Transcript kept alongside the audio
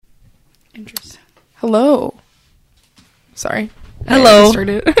Interesting. Hello. Sorry. Hello.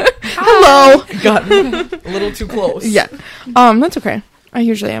 Hello. Got a little too close. Yeah. That's okay. I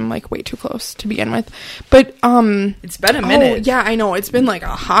usually am like way too close to begin with. But it's been a minute. Oh, yeah, I know. It's been like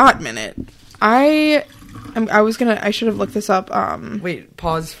a hot minute. I should have looked this up. Wait,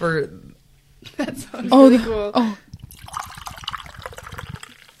 pause for That sounds really cool.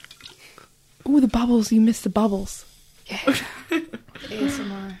 Oh, the bubbles. You missed the bubbles. Yeah.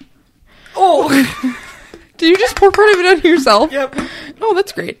 ASMR. Oh. Did you just pour part of it on yourself? Yep. Oh,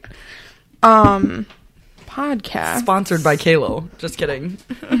 that's great. Podcast. Sponsored by Kalo. Just kidding.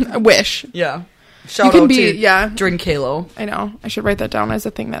 I wish. Yeah. Shout out to Drink Kalo. I know. I should write that down as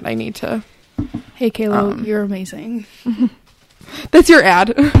a thing that I need to. Hey, Kalo, you're amazing. That's your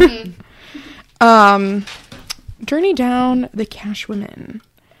ad. Journey down the Cash Women.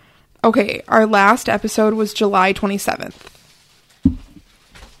 Okay, our last episode was July 27th.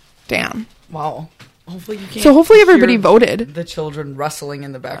 Damn. Wow. Hopefully you can't. So hopefully everybody voted. The children wrestling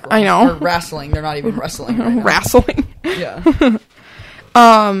in the background. I know. Or wrestling. They're not even wrestling right now. Wrestling. Yeah.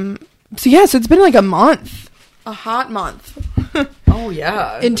 So it's been like a month. A hot month. Oh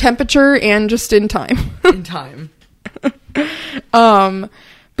yeah. In temperature and just in time. In time.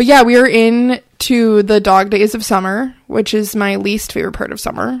 But yeah, we are into the dog days of summer, which is my least favorite part of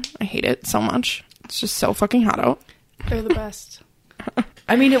summer. I hate it so much. It's just so fucking hot out. They're the best.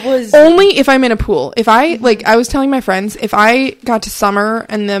 I mean, it was only if I'm in a pool. If I I was telling my friends, if I got to summer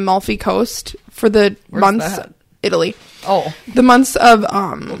and the Amalfi Coast for the months, that? Italy. Oh, the months of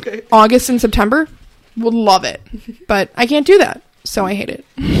August and September, would love it, but I can't do that, so I hate it.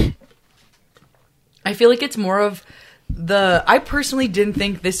 I feel like it's more of I personally didn't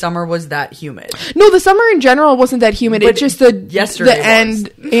think this summer was that humid. No, the summer in general wasn't that humid. It's just yesterday the end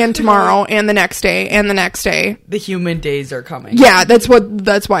and tomorrow and the next day and the next day. The humid days are coming. Yeah, that's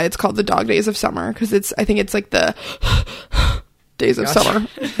why it's called the dog days of summer, because I think it's like the days of summer.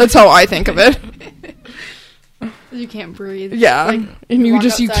 That's how I think of it. You can't breathe. Yeah, like, and you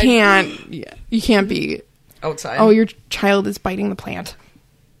outside. can't. Yeah, you can't be outside. Oh, your child is biting the plant.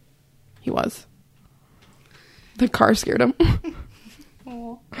 He was. The car scared him.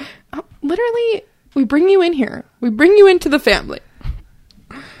 Literally, we bring you in here. We bring you into the family.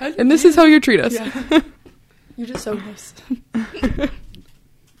 And this is how you treat us. Yeah. You're just so nice.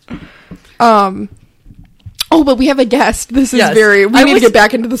 Oh, but we have a guest. This is we need to get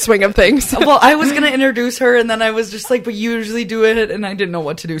back into the swing of things. Well, I was going to introduce her, and then I was just like, but you usually do it, and I didn't know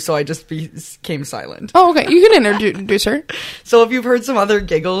what to do, so I just became silent. Oh, okay. You can introduce her. So if you've heard some other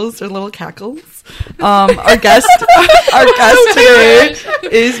giggles or little cackles, our guest today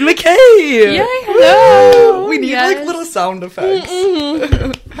is Mikay. Yay, hello. We need like little sound effects.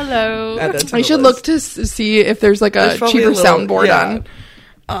 Hello. I should look to see if there's like a cheaper soundboard on.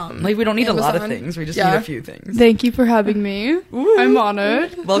 Like we don't need Amazon. a lot of things. We just need a few things. Thank you for having me. Ooh. I'm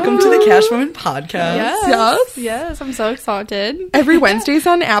honored. Welcome to the Cash Women podcast. Yes, I'm so excited. Every Wednesday's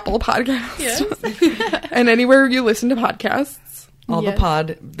on Apple Podcasts. Yes. And anywhere you listen to podcasts. All the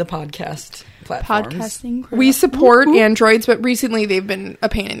podcast platforms. Podcasting. Crap. We support Androids, but recently they've been a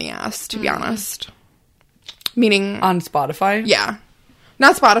pain in the ass, to be honest. Meaning on Spotify? Yeah.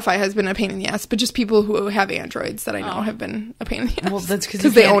 Not Spotify has been a pain in the ass, but just people who have Androids that I know have been a pain in the ass. Well, that's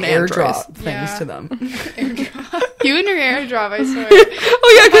because they own airdrop Androids. things to them. You and your airdrop, I swear.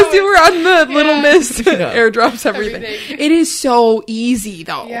 Oh yeah, because you were on the Little Miss airdrops everything. It is so easy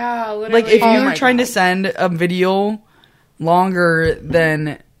though. Yeah, literally. Like if you're trying to send a video longer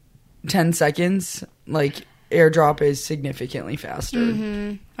than 10 seconds, like airdrop is significantly faster.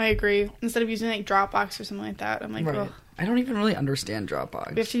 Mm-hmm. I agree. Instead of using like Dropbox or something like that, I'm like, right. I don't even really understand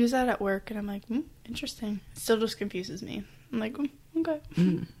Dropbox. We have to use that at work, and I'm like, interesting. It still just confuses me. I'm like, okay.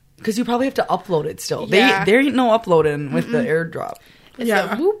 Because you probably have to upload it still. Yeah. There ain't no uploading with the airdrop. It's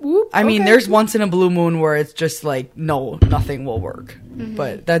a whoop whoop. I mean, there's once in a blue moon where it's just like, no, nothing will work.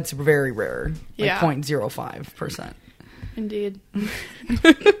 But that's very rare. Like 0.05%. Indeed.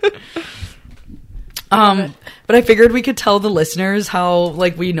 But I figured we could tell the listeners how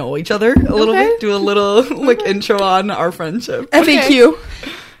like we know each other a little bit. Do a little like intro on our friendship. FAQ.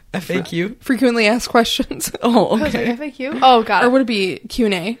 FAQ. Frequently asked questions. Oh, okay. FAQ. Oh god. Or would it be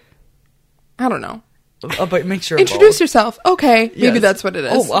Q&A? I don't know. But make sure introduce yourself. Okay, maybe that's what it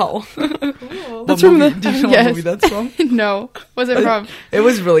is. Oh wow. Cool. That's from do you know what movie that's from? No. What's it from? It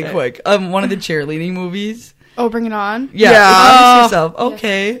was really quick. One of the cheerleading movies. Oh, Bring It On. Yeah. Introduce yourself.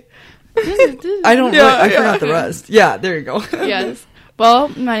 Okay. I don't. I forgot the rest. Yeah, there you go. Yes. Well,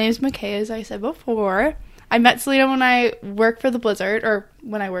 my name is Mikay, as I said before. I met Selena when I worked for the Blizzard, or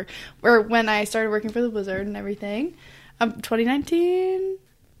when I started working for the Blizzard and everything. 2019.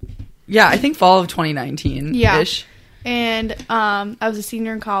 Yeah, I think fall of 2019 ish. And I was a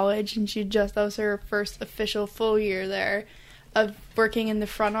senior in college, and that was her first official full year there of working in the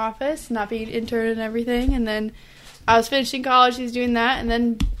front office, not being an intern and everything. And then I was finishing college, she's doing that, and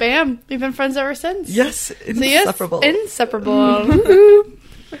then bam, we've been friends ever since. Yes, inseparable. So yes, inseparable.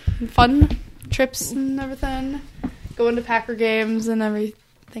 Fun trips and everything. Going to Packer games and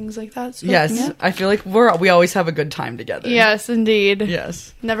things like that. So, yes, yeah. I feel like we always have a good time together. Yes, indeed.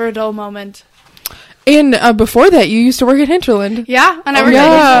 Yes. Never a dull moment. And before that, you used to work at Hinterland. Yeah, and I worked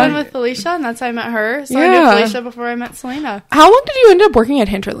at Hinterland with Felicia, and that's how I met her. So I knew Felicia before I met Selena. How long did you end up working at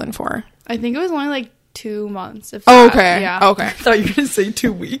Hinterland for? I think it was only like 2 months. If Oh, that. okay. Yeah. Okay. I thought you were going to say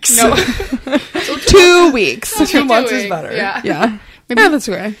 2 weeks. No. 2 weeks. Okay, 2 months is weeks. better. Yeah. Yeah. Yeah, that's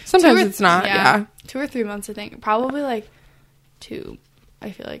okay. Sometimes it's not. Yeah. 2 or 3 months, I think. Probably like 2.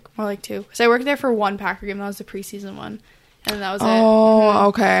 I feel like more like 2. Because I worked there for one Packer game. That was the preseason one, and that was it. Oh,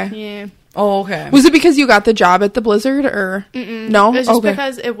 okay. Yeah. Oh, okay. Was it because you got the job at the Blizzard, or no? It was just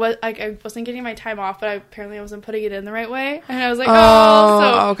because it was like I wasn't getting my time off, but apparently I wasn't putting it in the right way, and I was like,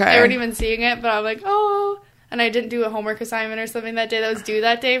 okay. They weren't even seeing it, but I'm like, and I didn't do a homework assignment or something that day that was due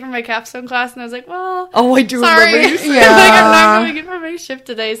that day for my capstone class, and I was like, well, I do sorry. remember you saying Like, I'm not going in for my shift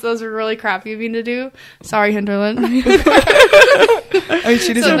today, so those were really crappy of me to do. Sorry, Hinterland. I mean,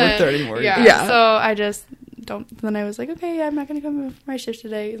 she doesn't work there anymore. Yeah. So I just then I was like, okay, I'm not going to come in for my shift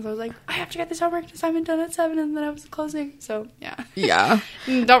today. And so I was like, I have to get this homework assignment done at 7, and then I was closing. So, yeah. Yeah.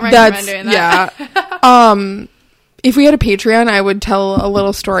 Don't recommend doing that. Yeah. If we had a Patreon, I would tell a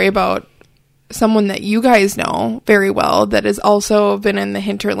little story about someone that you guys know very well that has also been in the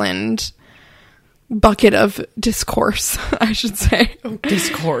Hinterland bucket of discourse, I should say.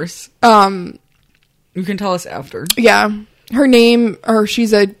 Discourse. You can tell us after. Yeah.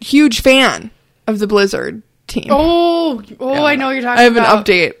 She's a huge fan of the Blizzard team. Oh, yeah. I know what you're talking about. I have an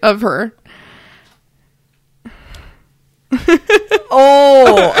update of her.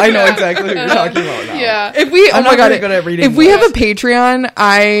 I know exactly what you're talking about now. Yeah. If we, I'm not very good at reading if we lips. have a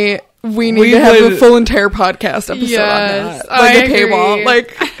Patreon, we need to have a full entire podcast episode on that. Like a paywall.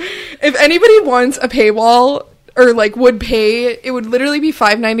 Like, if anybody wants a paywall or like would pay, it would literally be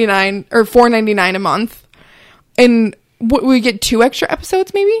 $5.99 or $4.99 a month, and we get 2 extra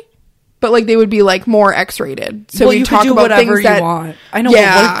episodes maybe. But like they would be like more X-rated, so we talk about whatever things that you want. I know, but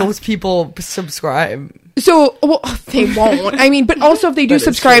what if those people subscribe? So, well, they won't. I mean, but also if they do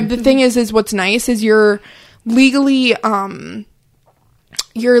subscribe, the thing is what's nice is you're legally,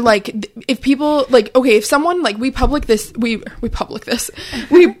 you're like, if people like, okay, if someone like, we post this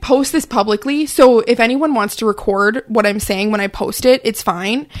publicly. So if anyone wants to record what I'm saying when I post it, it's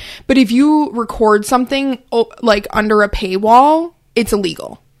fine. But if you record something like under a paywall, it's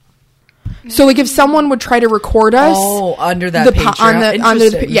illegal. So, like, if someone would try to record us... Oh, under that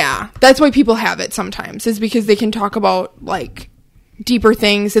Patreon? Yeah. That's why people have it sometimes, is because they can talk about, like, deeper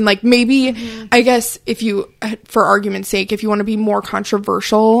things. And, like, maybe, I guess, if you, for argument's sake, if you want to be more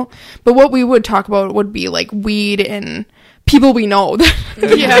controversial. But what we would talk about would be, like, weed and people we know.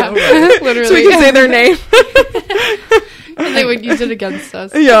 Yeah, literally. So we can say their name. And they would use it against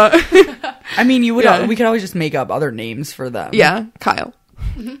us. Yeah. I mean, we could always just make up other names for them. Yeah, Kyle.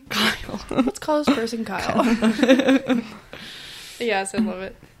 Kyle. Let's call this person Kyle. Yes, I love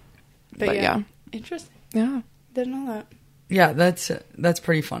it. But yeah. Interesting. Yeah. Didn't know that. Yeah, that's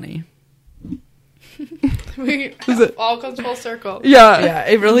pretty funny. All comes full circle. Yeah. Yeah,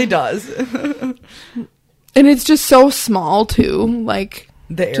 it really does. And it's just so small, too. Like...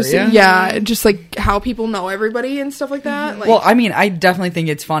 The area? Just like how people know everybody and stuff like that. Like, well, I mean, I definitely think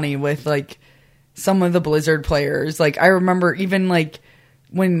it's funny with like some of the Blizzard players. Like, I remember even like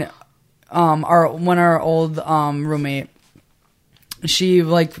when our old roommate, she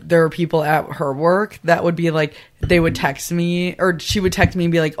like, there were people at her work that would be like, they would text me, or she would text me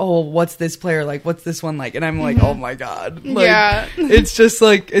and be like, oh, what's this player like, what's this one like, and I'm like, oh my god, like, yeah, it's just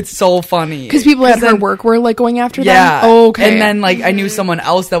like, it's so funny because people at her work were like going after them. Oh, okay. And then like I knew someone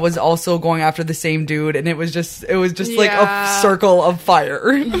else that was also going after the same dude, and it was just like a circle of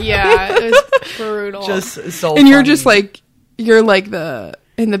fire. Yeah, it was brutal. Just so and funny. you're just like, you're like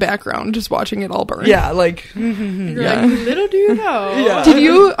in the background just watching it all burn. Yeah, like You're like, little do you know. Yeah.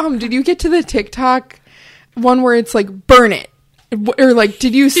 Did you get to the TikTok one where it's like burn it, or like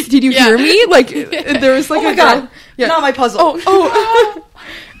did you hear me? Like there was like oh my god, not my puzzle.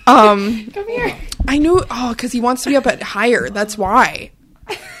 Come here. I knew. Because he wants to be up at higher. That's why.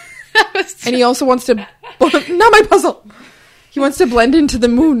 And he also wants to not my puzzle. He wants to blend into the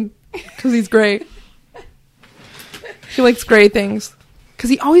moon because he's gray. He likes gray things. Because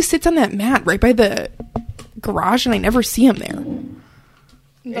he always sits on that mat right by the garage, and I never see him there.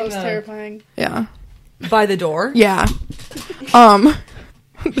 That was terrifying. Yeah. By the door? Yeah.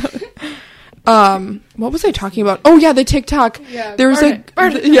 What was I talking about? Oh yeah, the TikTok. Yeah, there was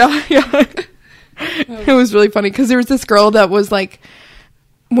yeah. It was really funny because there was this girl that was like,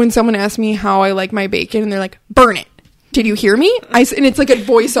 when someone asked me how I like my bacon, and they're like, "Burn it." Did you hear me? And it's like a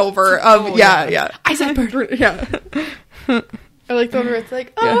voiceover of yeah. I said burn it. Yeah. I like the one where it's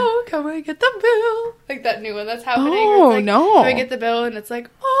like, oh, come and get the bill. Like that new one that's happening. Oh, like, no. Come and get the bill, and it's like,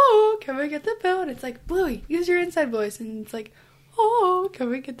 oh, come and get the bill. And it's like, Bluey, use your inside voice. And it's like, oh,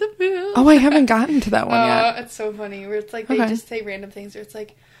 come and get the bill. Oh, I haven't gotten to that one yet. It's so funny. Where it's like, they just say random things. Where it's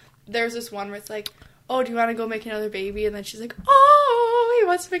like, there's this one where it's like, oh, do you want to go make another baby? And then she's like, oh, he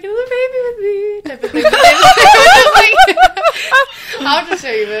wants to make another baby with me. Type of thing. I'll just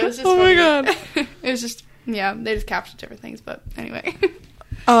show you, but it was just funny. My God. It was just, yeah, they just captured different things, but anyway.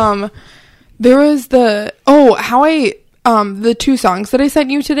 There was the two songs that I sent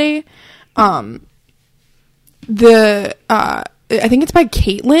you today. I think it's by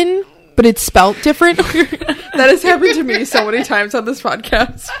Caitlin, but it's spelt different. That has happened to me so many times on this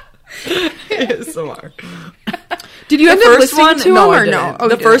podcast. ASMR. Did you end up listening to them or no? Oh,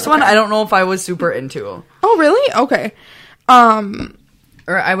 the first one, I don't know if I was super into. Oh, really? Okay.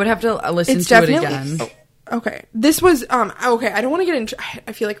 Or I would have to listen to it again. Oh, okay. This was okay. I don't want to get in.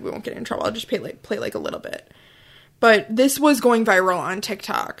 I feel like we won't get in trouble. I'll just play like a little bit. But this was going viral on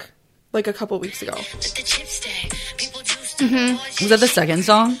TikTok like a couple weeks ago. Mm-hmm. Was that the second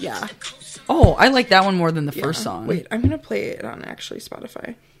song? Yeah. Oh, I like that one more than the first song. Wait, I'm gonna play it on actually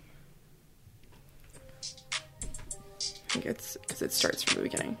Spotify. I think it's because it starts from the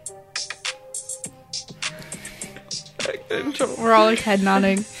beginning. We're all like head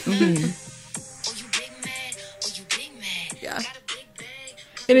nodding. Mm-hmm. Yeah.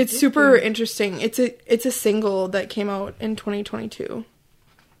 And it's super interesting. It's a single that came out in 2022.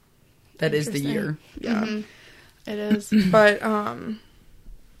 That is the year. Yeah. Mm-hmm. It is. But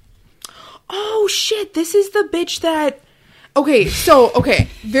oh shit, this is the bitch that okay,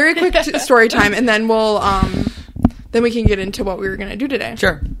 very quick story time, and then we'll then we can get into what we were gonna do today.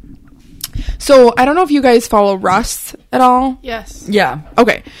 Sure. So I don't know if you guys follow Russ at all. Yes. Yeah.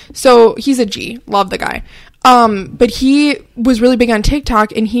 Okay. So he's a G. Love the guy. But he was really big on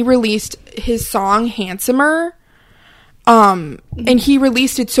TikTok, and he released his song Handsomer. And he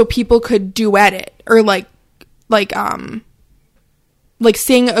released it so people could duet it or like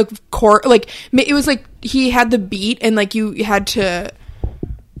sing a chord. Like it was like he had the beat, and like you had to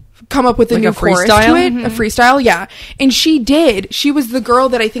come up with a new chorus to it, a freestyle. Yeah. And she did. She was the girl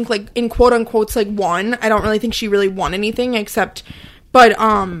that I think like in quote unquotes like won. I don't really think she really won anything except, but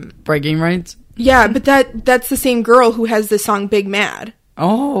bragging rights. Yeah, but that's the same girl who has the song Big Mad.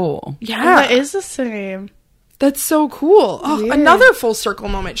 Oh. Yeah. That is the same. That's so cool. Oh, another full circle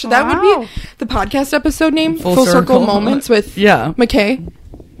moment. So that would be the podcast episode name? Full circle moments with Mikay.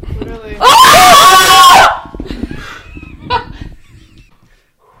 Literally.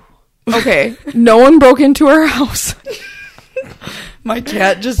 Okay. No one broke into her house. My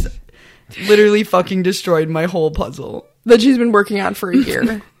cat just literally fucking destroyed my whole puzzle that she's been working on for a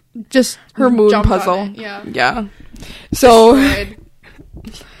year. Just her moon puzzle. Yeah. So destroyed.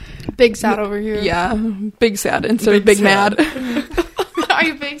 Big sad over here. Yeah, big sad instead of big sad. Mad. Are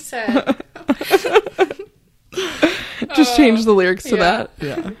you big sad? Just change the lyrics to that.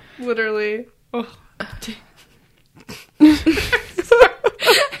 Yeah. Literally. Oh.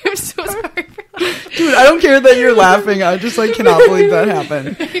 I'm so sorry. Dude, I don't care that you're laughing. I just like cannot believe that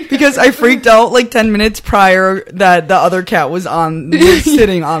happened. Because I freaked out like 10 minutes prior that the other cat was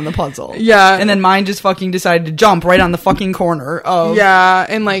sitting on the puzzle. Yeah. And then mine just fucking decided to jump right on the fucking corner of... Yeah,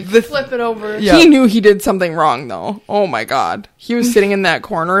 and like... flip it over. Yeah. He knew he did something wrong though. Oh my god. He was sitting in that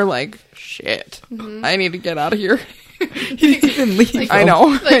corner like, shit. Mm-hmm. I need to get out of here. He didn't even leave. Like, I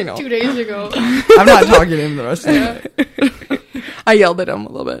know. 2 days ago. I'm not talking to him the rest of the day. I yelled at him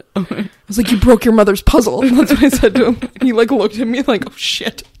a little bit. I was like, you broke your mother's puzzle. That's what I said to him. And he like looked at me like, oh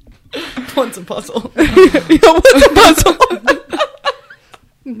shit. What's a puzzle? Yeah, what's a puzzle?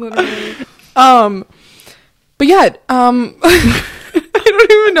 Literally. But yeah, I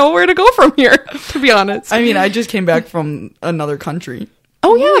don't even know where to go from here, to be honest. I mean, I just came back from another country.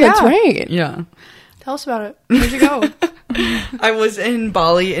 Oh yeah, that's right. Yeah. Tell us about it. Where'd you go? I was in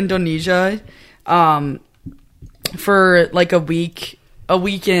Bali, Indonesia, for like a week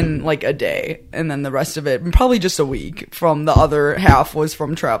in like a day, and then the rest of it, probably just a week from the other half was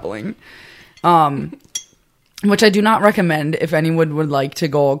from traveling, which I do not recommend if anyone would like to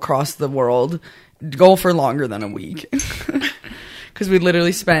go across the world. Go for longer than a week. Because we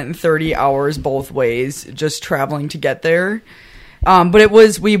literally spent 30 hours both ways just traveling to get there. But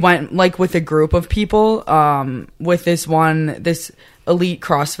we went like with a group of people, with this elite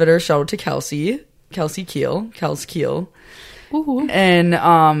CrossFitter. Shout out to Kelsey Keel. Ooh.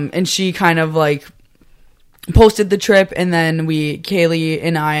 And she kind of like posted the trip, and then Kaylee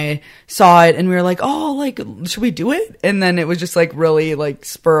and I saw it, and we were like, oh, like, should we do it? And then it was just like really like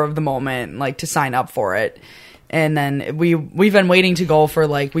spur of the moment, like to sign up for it. And then we've been waiting to go for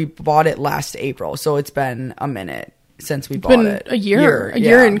like, we bought it last April, so it's been a minute since we bought it. A year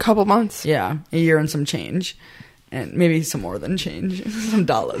and a couple months. Yeah, a year and some change. And maybe some more than change. Some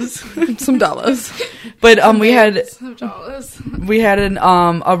dollars. Some dollars. But we had a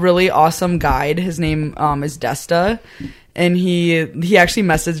really awesome guide. His name is Desta. And he actually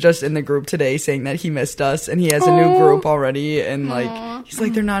messaged us in the group today saying that he missed us, and he has a new group already, and like he's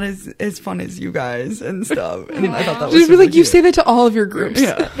like, they're not as fun as you guys and stuff. And I thought that was just super like, you say that to all of your groups.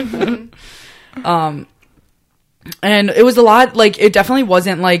 Yeah. And it was a lot, like, it definitely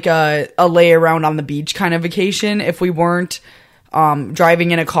wasn't like a lay around on the beach kind of vacation. If we weren't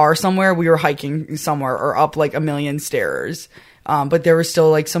driving in a car somewhere, we were hiking somewhere or up like a million stairs. But there were still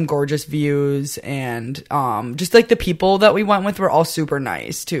like some gorgeous views, and just like the people that we went with were all super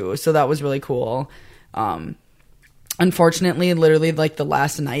nice too. So that was really cool. Unfortunately, literally like the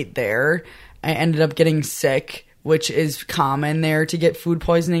last night there, I ended up getting sick, which is common there to get food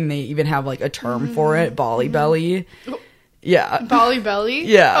poisoning. They even have like a term for it, Bali belly. Yeah. Bali belly?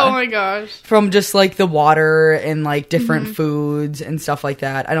 Yeah. Oh my gosh. From just like the water and like different foods and stuff like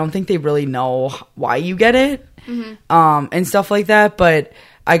that. I don't think they really know why you get it. And stuff like that. But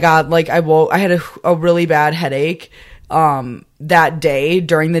I got like, I had a really bad headache that day,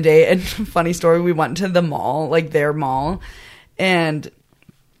 during the day. And funny story, we went to the mall, like their mall, and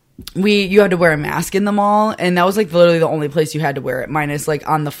you had to wear a mask in the mall, and that was like literally the only place you had to wear it, minus like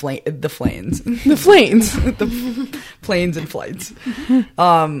on the planes and flights,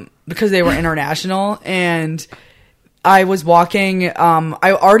 because they were international. And I was walking,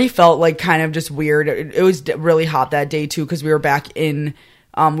 I already felt like kind of just weird. It was really hot that day too, because we were back in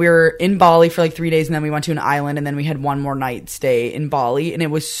we were in Bali for like 3 days, and then we went to an island, and then we had one more night stay in Bali, and it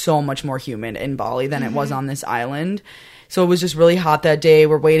was so much more humid in Bali than it was on this island. So it was just really hot that day.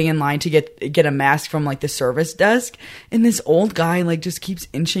 We're waiting in line to get a mask from like the service desk, and this old guy like just keeps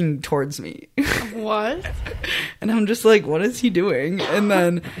inching towards me. What? And I'm just like, what is he doing? And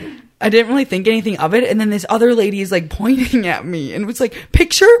then I didn't really think anything of it. And then this other lady is like pointing at me and was like,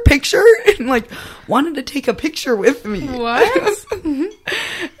 picture, and like wanted to take a picture with me. What?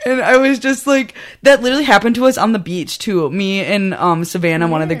 And I was just like, that literally happened to us on the beach too. Me and Savannah,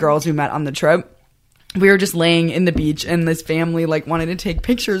 one of the girls we met on the trip. We were just laying in the beach, and this family like wanted to take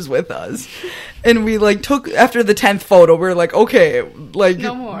pictures with us, and we like took, after the 10th photo, we were like, okay, like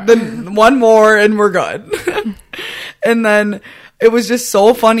no more. Then one more and we're good. And then it was just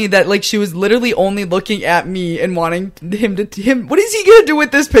so funny that like she was literally only looking at me and wanting him. What is he gonna do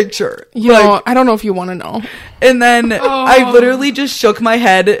with this picture? You know, I don't know if you want to know. And then I literally just shook my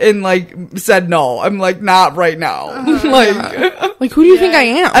head and like said no. I'm like, not right now. Like who do you think I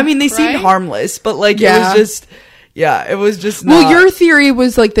am? I mean, they seemed harmless, but like it was just. Yeah, it was just not... Well, your theory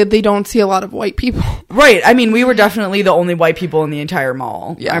was like that they don't see a lot of white people. Right. I mean, we were definitely the only white people in the entire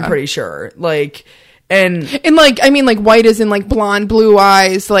mall. Yeah. I'm pretty sure. Like, and like, I mean, like white as in like blonde, blue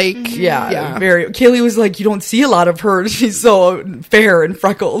eyes, like... Yeah. Very... Kaylee was like, you don't see a lot of her. She's so fair and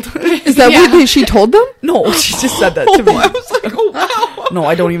freckled. Is that what she told them? No, she just said that to me. I was like, oh, wow. No,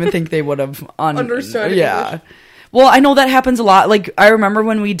 I don't even think they would have... Understood. Yeah. English. Well, I know that happens a lot. Like, I remember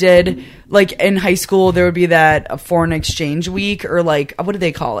when we did, like, in high school, there would be that foreign exchange week, or, like, what do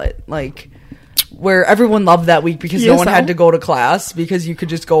they call it? Like, where everyone loved that week because no one had to go to class, because you could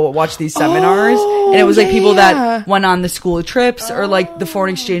just go watch these seminars. And it was, like, people that went on the school trips, or, like, the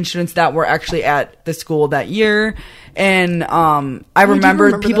foreign exchange students that were actually at the school that year. And I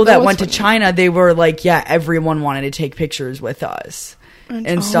remember people that went to China, they were like, yeah, everyone wanted to take pictures with us.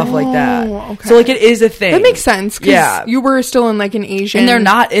 And stuff like that. Okay. So like it is a thing. That makes sense. Yeah, you were still in like an Asian, and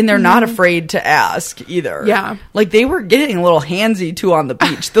they're not afraid to ask either. Yeah, like they were getting a little handsy too on the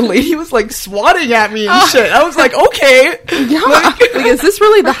beach. The lady was like swatting at me and shit. I was like, okay, yeah. Like is this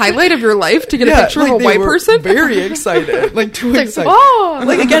really the highlight of your life to get a picture of a white person? Very excited, like too excited. Oh,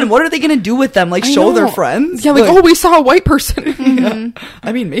 like again, what are they gonna do with them? Like show their friends? Yeah, like oh, we saw a white person. Yeah.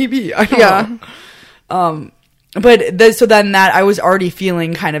 I mean, maybe I don't know. But so then that I was already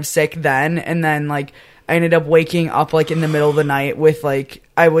feeling kind of sick then, and then like I ended up waking up like in the middle of the night with like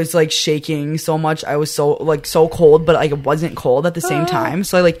I was like shaking so much. I was so cold, but like it wasn't cold at the same time.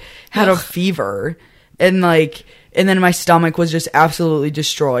 So I like had a fever, and then my stomach was just absolutely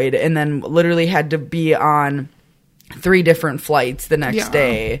destroyed, and then literally had to be on 3 different flights the next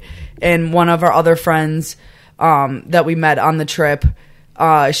day. And one of our other friends that we met on the trip,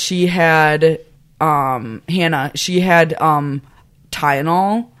 she had Hannah, she had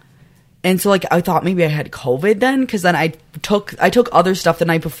Tylenol. And so, like, I thought maybe I had COVID then, because then I took other stuff the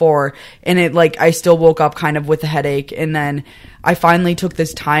night before, and it, like, I still woke up kind of with a headache, and then I finally took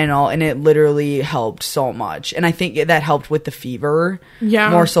this Tylenol, and it literally helped so much. And I think that helped with the fever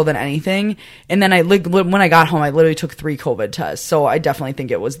more so than anything. And then when I got home, I literally took 3 COVID tests, so I definitely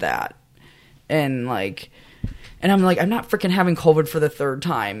think it was that. And, like... And I'm like, I'm not freaking having COVID for the 3rd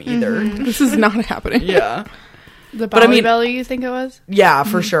time either. Mm-hmm. This is not happening. Yeah. The belly, you think it was? Yeah,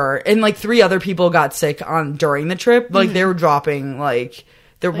 for sure. And, like, 3 other people got sick during the trip. Like, they were dropping, like...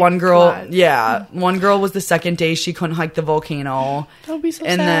 one girl... flies. Yeah. One girl was the 2nd day. She couldn't hike the volcano. That would be so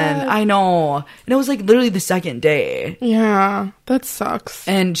and sad. then, I know. And it was, like, literally the 2nd day. Yeah. That sucks.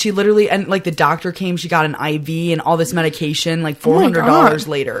 And she literally... And, like, the doctor came. She got an IV and all this medication, like, $400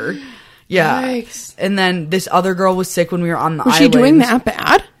 later. Yeah. Yikes. And then this other girl was sick when we were on the island. Was she doing that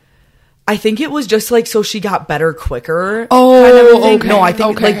bad? I think it was just like so she got better quicker. Oh, kind of okay. No, I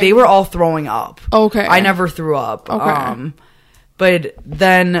think like they were all throwing up. Okay. I never threw up. Okay. But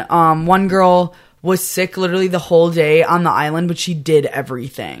then one girl was sick literally the whole day on the island, but she did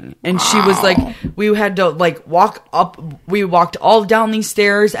everything. And she was like, we had to like walk up. We walked all down these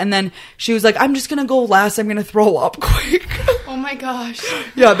stairs, and then she was like, I'm just gonna go last. I'm gonna throw up quick. Oh my gosh.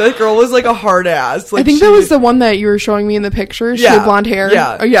 Yeah, that girl was like a hard ass. Like, I think that was the one that you were showing me in the picture. She had blonde hair.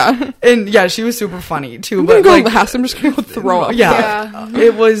 Yeah. Oh, yeah. And yeah, she was super funny too. I'm But gonna go like, last. I'm just gonna go throw up. Yeah.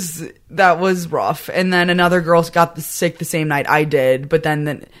 That was rough. And then another girl got sick the same night I did, but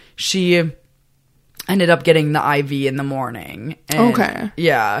then she ended up getting the IV in the morning. And Okay.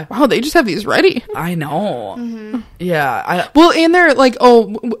 Yeah. Wow, they just have these ready. I know. Mm-hmm. Yeah. Well, and they're like,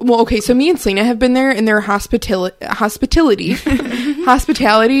 okay, so me and Selena have been there, and their hospitality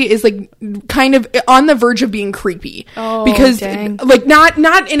is like kind of on the verge of being creepy. Oh, because dang. like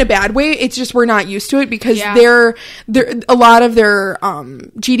not in a bad way. It's just we're not used to it because Yeah. they're a lot of their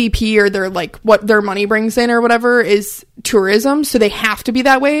GDP or their like what their money brings in or whatever is tourism, so they have to be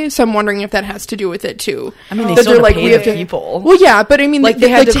that way. So I'm wondering if that has to do with it too. I mean, they That still they're have like, to we pay have the to- people. Well, yeah, but I mean, Like, like they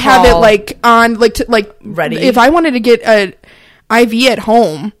they had like to to have it call- like on like Ready. If I wanted to get a IV at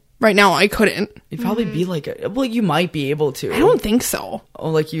home right now, I couldn't. You'd probably be like, you might be able to. I don't think so. Oh,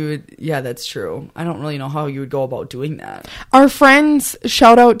 like you would. Yeah, that's true. I don't really know how you would go about doing that. Our friends,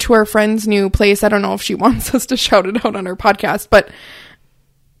 shout out to our friend's new place. I don't know if she wants us to shout it out on our podcast, but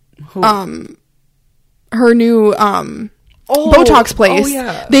Who? her new Botox place. Oh,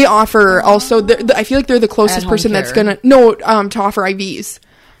 yeah. They offer also. I feel like they're the closest At-home person that's care. gonna to offer IVs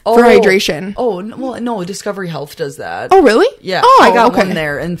for hydration. Well, no, Discovery Health does that. Oh, really? Yeah, Oh, I got okay. one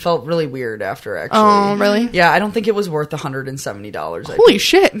there and felt really weird after. Actually, Oh, really? Yeah, I don't think it was worth $170. Holy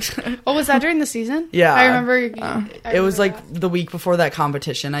shit! Oh, was that during the season? Yeah. I remember. It was like the week before that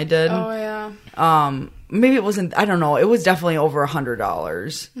competition I did. Oh, yeah. Maybe it wasn't. I don't know. It was definitely over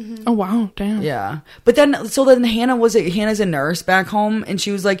 $100. Oh wow, damn. Yeah, but then Hannah's a nurse back home, and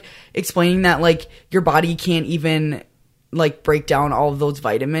she was like explaining that like your body can't even like break down all of those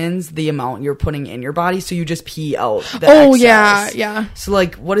vitamins, the amount you're putting in your body, so you just pee out the excess. yeah. So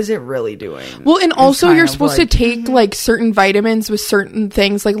like, what is it really doing? Well, and also kind you're of supposed like- to take like certain vitamins with certain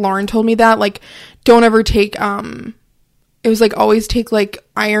things. Like Lauren told me that like don't ever take it was like always take like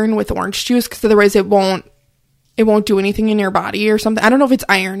iron with orange juice because otherwise it won't do anything in your body or something. I don't know if it's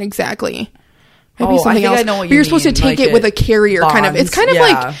iron exactly. Maybe something I think else. I know what but you're supposed to mean. take Like it with a carrier kind of. It's bonds, kind of yeah.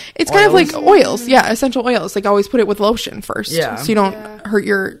 like kind of like Oils. oils. Yeah, essential oils. Like always put it with lotion first. Yeah. So you don't hurt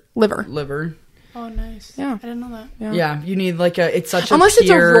your liver. Oh, nice. Yeah. I didn't know that. Yeah, you need like it's such a Unless it's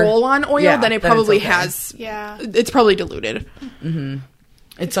pure, a roll-on oil, Yeah, then it it's probably okay. has. Yeah. It's probably diluted.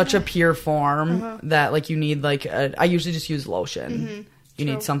 It's such a pure form that like you need like I usually just use lotion. You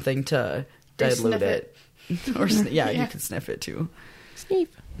need something to dilute sniff it. Or you can sniff it too. Sneeze.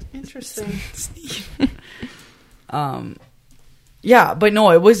 Interesting. Yeah, but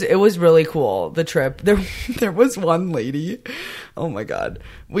no, it was really cool, the trip. There was one lady. Oh my god.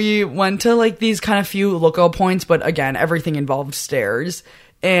 We went to like these kind of few lookout points, but again, everything involved stairs.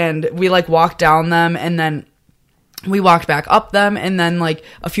 And we like walked down them, and then we walked back up them, and then like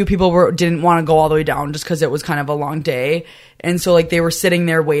a few people didn't want to go all the way down just because it was kind of a long day. And so like they were sitting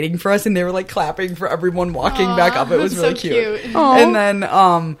there waiting for us, and they were like clapping for everyone walking back up. It was that's really so cute. cute.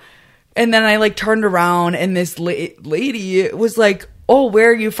 And then I like turned around, and this lady was like, "Oh,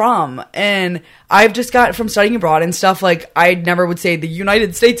 where are you from?" And I've just got from studying abroad and stuff. Like I never would say the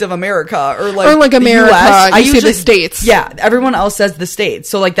United States of America or like the America. US. You say the States. Yeah, everyone else says the States.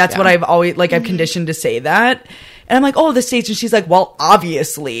 So like that's what I've always like I've conditioned to say that. And I'm like, oh, the States. And she's like, well,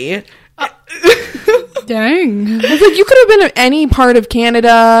 obviously. Dang. It's like, you could have been in any part of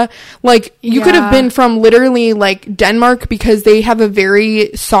Canada. Like, you could have been from literally, like, Denmark, because they have a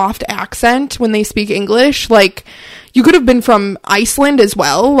very soft accent when they speak English. Like, you could have been from Iceland as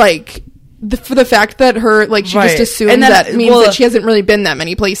well. Like, for the fact that her, like, she just assumed that means that she hasn't really been that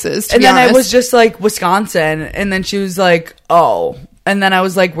many places, to be honest. I was just like, Wisconsin. And then she was like, oh. And then I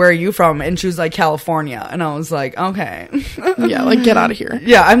was like, where are you from? And she was like, California. And I was like, okay. Yeah, like, get out of here.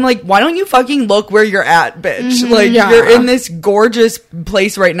 Yeah, I'm like, why don't you fucking look where you're at, bitch? Mm-hmm, like, you're in this gorgeous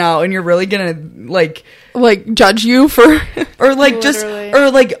place right now, and you're really gonna, like, judge you for... or, like, just...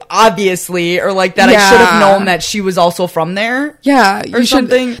 Or, like, obviously, or, like, that I should have known that she was also from there. Yeah, or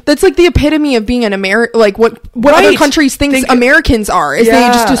something. That's, like, the epitome of being an American... Like, what other countries think Americans are, is they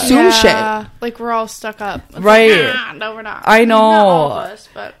just assume shit. Like, we're all stuck up. It's right. Like, no, we're not. I know. Not all of us,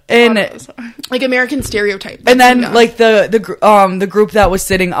 but and like, American stereotype. And then, like, the group that was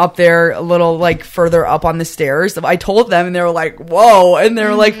sitting up there a little, like, further up on the stairs, I told them, and they were like, whoa. And they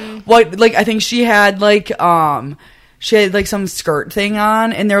were like, what? Like, I think she had, like, some skirt thing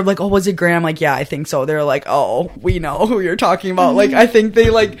on, and they're like, oh, was it Grant? I'm like, yeah, I think so. They're like, oh, we know who you're talking about. Like, I think they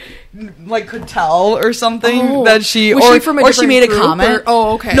like could tell or something that she, was or, she from a or she made a group, comment.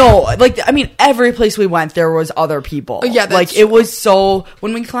 Oh, okay. No, like, I mean, every place we went, there was other people. Yeah, that's like, true. it was so,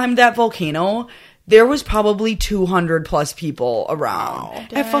 when we climbed that volcano, there was probably 200 plus people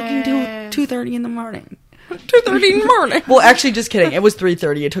around at fucking 2:30 in the morning. 2:30 in the morning. Well, actually, just kidding. It was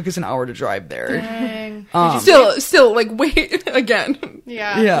 3:30. It took us an hour to drive there. Dang. Still, like, wait, again.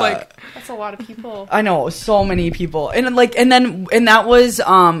 Yeah. Like, that's a lot of people. I know, so many people. And that was,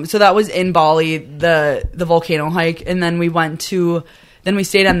 so that was in Bali, the volcano hike. And then we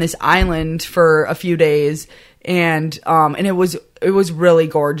stayed on this island for a few days. And it was really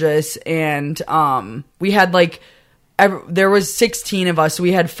gorgeous. And, we had, like, there was 16 of us. So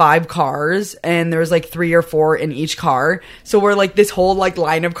we had 5 cars, and there was like 3 or 4 in each car. So we're like this whole like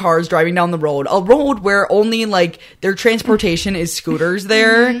line of cars driving down the road, a road where only like their transportation is scooters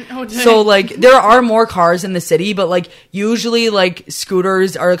there. So like there are more cars in the city, but like usually like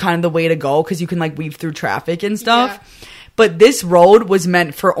scooters are kind of the way to go because you can like weave through traffic and stuff. Yeah. But this road was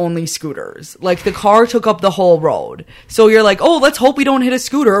meant for only scooters. Like, the car took up the whole road. So you're like, oh, let's hope we don't hit a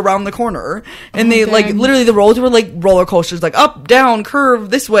scooter around the corner. And like, literally the roads were like roller coasters, like up, down, curve,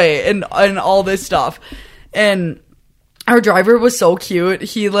 this way, and all this stuff. And our driver was so cute.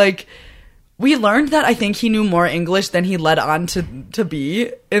 He, like, we learned that I think he knew more English than he led on to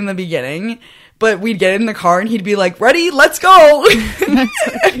be in the beginning. But we'd get in the car and he'd be like, ready, let's go.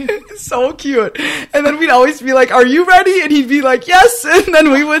 So cute. And then we'd always be like, are you ready? And he'd be like, yes. And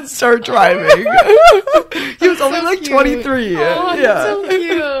then we would start driving. He was only like 23. Oh, yeah. So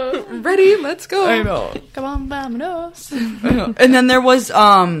cute. Ready, let's go. I know. Come on, vamonos. And then there was,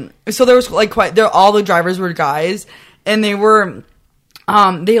 so there was like all the drivers were guys, and they were,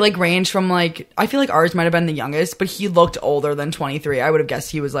 they like ranged from like, I feel like ours might have been the youngest, but he looked older than 23. I would have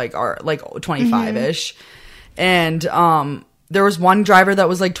guessed he was like 25-ish. And there was one driver that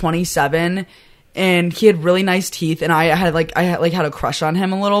was like 27, and he had really nice teeth, and I had a crush on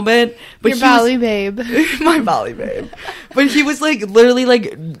him a little bit. But your Bali babe. My Bali babe. But he was like literally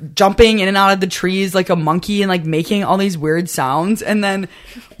like jumping in and out of the trees like a monkey and like making all these weird sounds. And then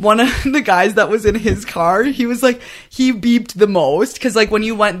one of the guys that was in his car, he was like, he beeped the most, because like when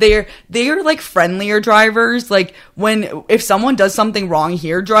you went there, they are like friendlier drivers. Like if someone does something wrong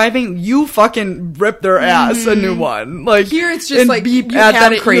here driving, you fucking rip their ass a new one. Like here it's just like beep at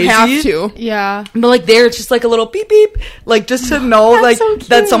them crazy. You have to. Yeah. But like there it's just like a little beep beep, like just to know like so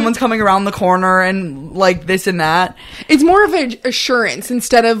that someone's coming around the corner and like this and that. It's more of an assurance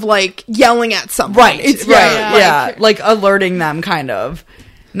instead of like yelling at someone. Right. It's right. Like alerting them kind of.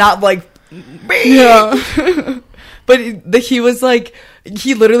 Not like, yeah. But he was like,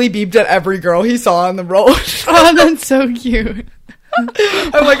 he literally beeped at every girl he saw on the road. Oh, that's so cute.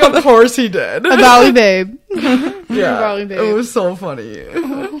 I'm like, of course he did. A Bali babe. Yeah. Bali babe. It was so funny.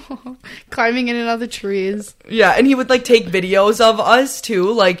 Climbing in and out of the trees. Yeah, and he would like take videos of us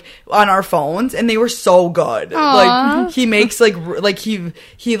too, like on our phones, and they were so good. Aww. Like he makes like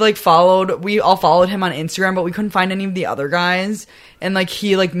he like followed, we all followed him on Instagram, but we couldn't find any of the other guys. And like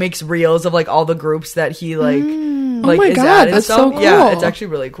he like makes reels of like all the groups that he like oh my is God, at and that's stuff. so cool. Yeah, it's actually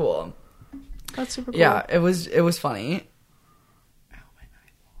really cool. That's super cool. Yeah, it was funny.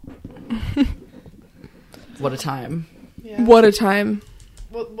 What a time. Yeah. What a time.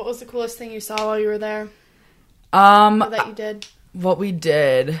 What was the coolest thing you saw while you were there? Or that you did? What we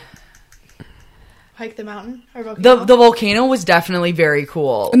did. hike the mountain or volcano? The volcano was definitely very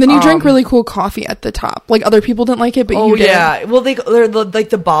cool. And then you drank really cool coffee at the top. Like, other people didn't like it, but you did. Oh, yeah. Well, they're like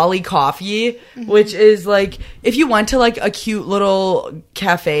the Bali coffee, which is like, if you went to like a cute little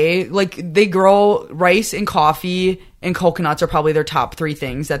cafe, like they grow rice and coffee and coconuts are probably their top 3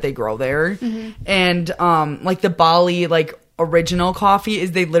 things that they grow there. And like the Bali, like, original coffee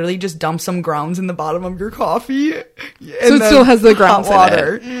is they literally just dump some grounds in the bottom of your coffee, so it still has the grounds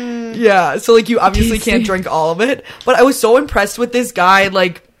water in it. Yeah, so like you obviously can't drink all of it, but I was so impressed with this guy.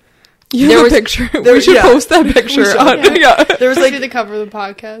 Like, there was a picture. We should post that picture. There was like the cover of the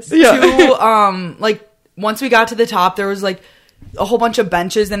podcast. Like once we got to the top, there was like a whole bunch of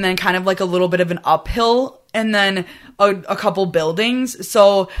benches and then kind of like a little bit of an uphill and then a couple buildings.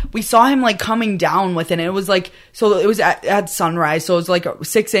 So we saw him like coming down with it. And it was like, so it was at sunrise. So it was like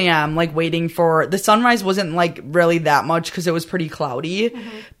 6 a.m. like waiting for the sunrise. Wasn't like really that much because it was pretty cloudy.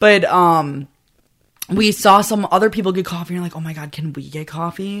 But we saw some other people get coffee and you're like, oh my God, can we get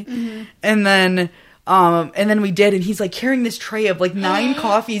coffee? And then we did, and he's like carrying this tray of like 9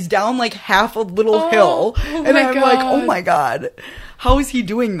 coffees down like half a little hill. And I'm like, oh my God, how is he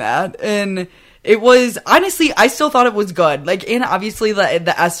doing that? And it was, honestly, I still thought it was good. Like, and obviously the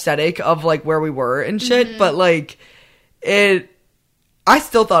aesthetic of like where we were and shit, but like I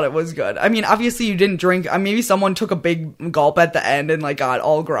still thought it was good. I mean, obviously you didn't drink, maybe someone took a big gulp at the end and like got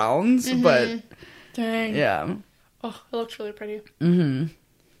all grounds, but dang. Yeah. Oh, it looks really pretty.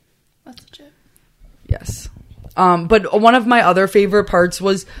 That's legit. Yes. But one of my other favorite parts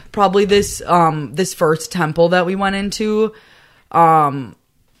was probably this first temple that we went into.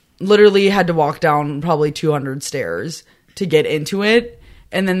 Literally had to walk down probably 200 stairs to get into it.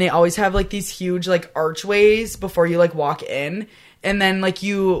 And then they always have like these huge like archways before you like walk in. And then like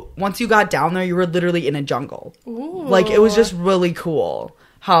once you got down there, you were literally in a jungle. Ooh. Like it was just really cool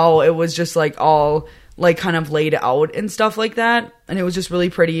how it was just like all like kind of laid out and stuff like that. And it was just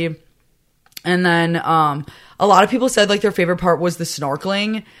really pretty. And then a lot of people said like their favorite part was the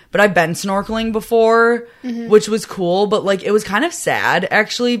snorkeling, but I've been snorkeling before, which was cool, but like it was kind of sad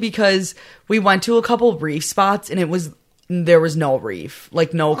actually because we went to a couple reef spots and there was no reef,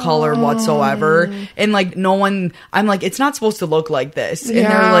 like no color whatsoever, and like no one. I'm like, it's not supposed to look like this, and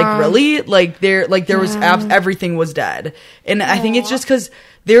they're like, really, like there was everything was dead, and I think it's just because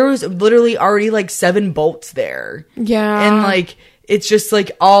there was literally already like 7 boats there, and like. It's just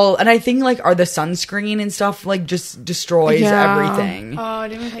like all, and I think like the sunscreen and stuff like just destroys everything. Oh, I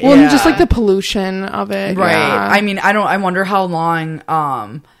didn't think and just like the pollution of it, right? Yeah. I mean, I wonder how long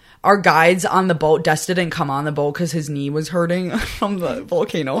our guides on the boat. Destin didn't come on the boat because his knee was hurting from the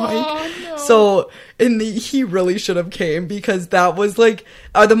volcano hike. No. So he really should have came because that was like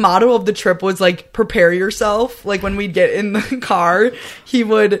the motto of the trip was like prepare yourself. Like when we'd get in the car, he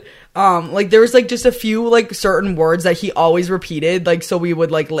would. Like there was like just a few like certain words that he always repeated, like so we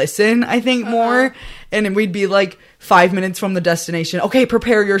would like listen, I think more, and we'd be like 5 minutes from the destination. Okay,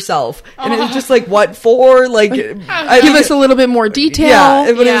 prepare yourself, and it was just like what for? Like give us a little bit more detail.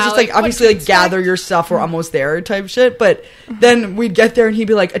 Yeah, but it was just like obviously like gather your stuff. We're almost there type shit. But then we'd get there and he'd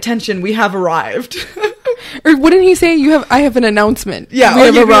be like, "Attention, we have arrived." Or wouldn't he say I have an announcement? Yeah,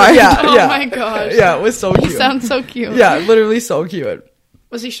 we have arrived. Oh my gosh. Yeah, it was so cute. He sounds so cute. Yeah, literally so cute.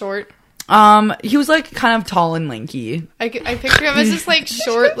 Was he short? He was like kind of tall and lanky. I picture him as this like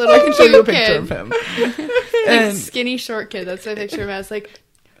short little. I can show you a picture of him. Like skinny short kid. That's what I picture him as. Like,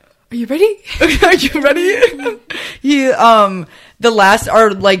 are you ready? Are you ready? He the last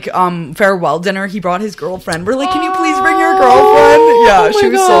farewell dinner, he brought his girlfriend. We're like, can you please bring your girlfriend? Yeah, she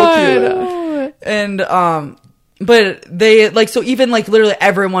was so cute. And but they like so even like literally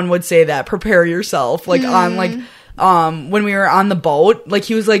everyone would say that prepare yourself like on like. When we were on the boat, like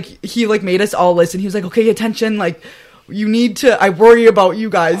he made us all listen. He was like, okay, attention, like you need to, I worry about you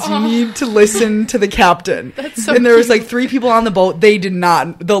guys. You need to listen to the captain. That's so and there was like 3 people on the boat. They did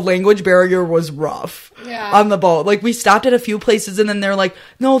not, the language barrier was rough on the boat. Like we stopped at a few places and then they're like,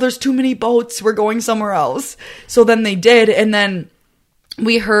 no, there's too many boats. We're going somewhere else. So then they did. And then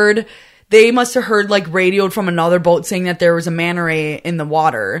they must have heard like radioed from another boat saying that there was a manta ray in the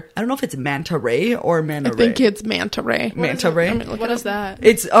water. I don't know if it's manta ray or manta ray. I think it's manta ray. Manta ray. What is that?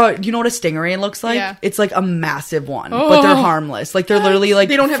 It's you know what a stingeray looks like? Yeah. It's like a massive one, but they're harmless. Like they're literally like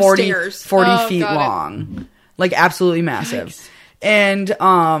they don't have 40 feet long. Like absolutely massive.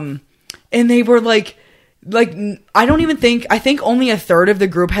 Yikes. And they were like I don't even think I think only a third of the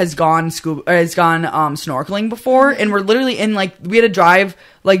group has gone snorkeling before, and we're literally in like we had to drive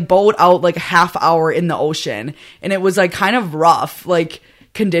like boat out like a half hour in the ocean, and it was like kind of rough, like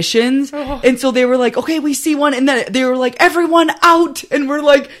conditions. And so they were like, okay, we see one. And then they were like, everyone out. And we're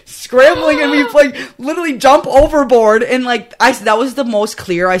like scrambling and we like literally jump overboard. And like, that was the most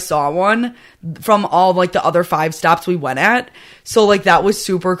clear I saw one from all like the other 5 stops we went at. So like, that was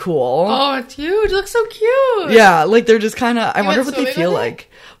super cool. Oh, it's huge. It looks so cute. Yeah. Like they're just kind of, I wonder what they feel like.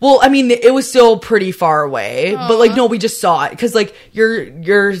 Well, I mean, it was still pretty far away, but like, no, we just saw it because like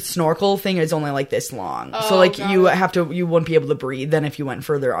your snorkel thing is only like this long, so like you wouldn't be able to breathe then if you went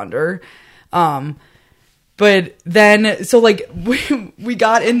further under. But then so like we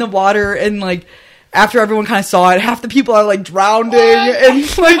got in the water and like after everyone kind of saw it, half the people are like drowning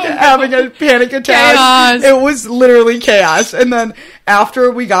and like having a panic attack. Chaos. It was literally chaos. And then after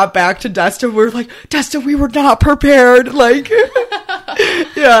we got back to Desta, we were like, Desta, we were not prepared. Like,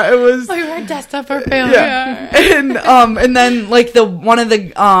 yeah, it was. We were Desta for failure. Yeah. And then like one of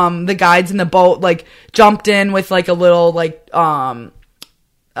the guides in the boat like jumped in with like a little like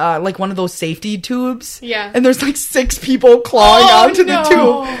one of those safety tubes. Yeah. And there's like 6 people clawing onto the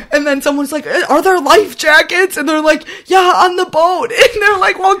tube. And then someone's like, are there life jackets? And they're like, yeah, on the boat. And they're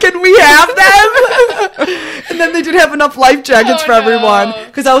like, well, can we have them? And then they didn't have enough life jackets for everyone.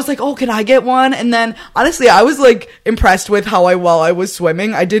 Because I was like, oh, can I get one? And then honestly, I was like impressed with how well I was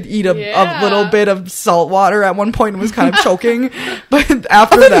swimming. I did eat a little bit of salt water at one point and was kind of choking. But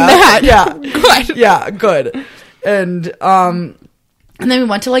after that, yeah. Good. Yeah, good. And then we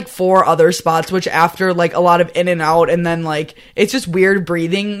went to like 4 other spots, which after like a lot of in and out, and then like it's just weird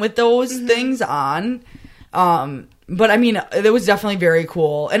breathing with those things on. But I mean, it was definitely very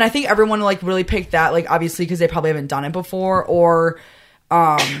cool, and I think everyone like really picked that, like obviously because they probably haven't done it before, or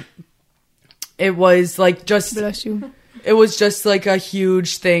it was like just bless you. It was just like a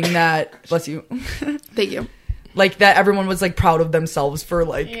huge thing that bless you. Thank you. Like that everyone was like proud of themselves for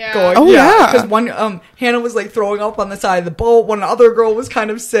like going. Oh yeah. Because one Hannah was like throwing up on the side of the boat. One other girl was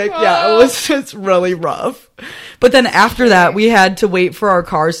kind of sick. Yeah, it was just really rough. But then after that we had to wait for our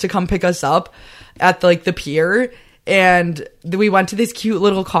cars to come pick us up at like the pier. And we went to this cute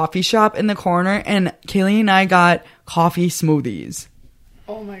little coffee shop in the corner and Kaylee and I got coffee smoothies.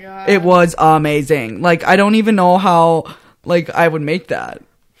 Oh my god. It was amazing. Like I don't even know how like I would make that.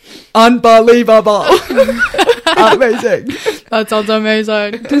 Unbelievable. Amazing. That sounds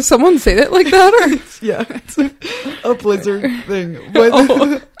amazing. Does someone say that like that? Or? Yeah, it's a Blizzard thing.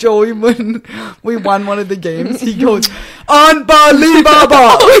 When Joey, when we won one of the games, he goes, unbelievable.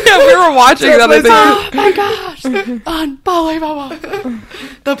 Oh, yeah, we were watching that. I Oh think. my gosh. Unbelievable.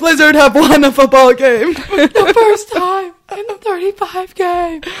 The Blizzard have won a football game. The first time in the 35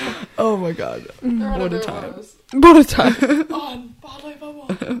 game. Oh my god. What a time. What a time. Unbelievable.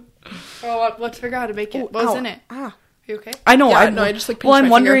 Oh, let's figure out how to make it. What was in it? Are you okay? I know. Yeah, I just like. Well, I'm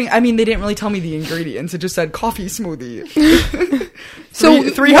wondering. I mean, they didn't really tell me the ingredients. It just said coffee smoothie. So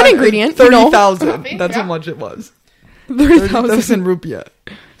one ingredient, 30,000. That's how much it was. 30,000 rupiah.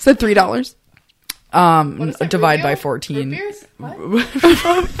 Said $3. Divide by 14. What?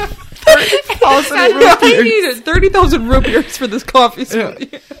 30,000 rupees for this coffee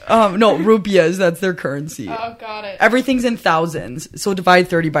smoothie. No, rupiahs, that's their currency. Oh, got it. Everything's in thousands, so divide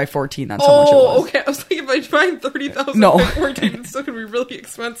 30 by 14, that's how much it was. Okay. I was like, if I divide 30,000 by 14, it's still going to be really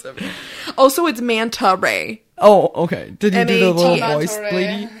expensive. Also, it's manta ray. Oh, okay. Did you do the little M-A-T. voice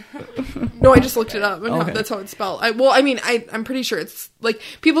lady? No, I just looked it up, and that's how it's spelled. I'm pretty sure it's like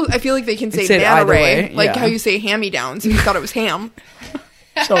people. I feel like they can say manta ray, like how you say hand-me-downs. And you thought it was ham.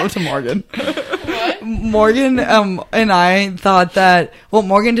 Show it to Morgan. What? Morgan and I thought that. Well,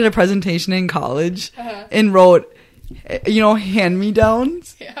 Morgan did a presentation in college and wrote,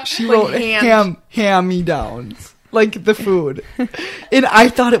 hand-me-downs. Yeah. She wrote hand-me-downs. Like the food. And I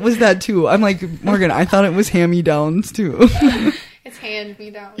thought it was that too. I'm like, Morgan, I thought it was hand-me-downs too. It's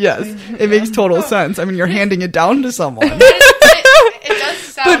hand-me-downs. Yes, it makes total sense. I mean, you're handing it down to someone. It does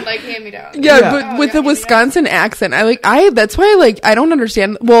sound like hand-me-downs. Yeah, but with the Wisconsin accent, that's why I don't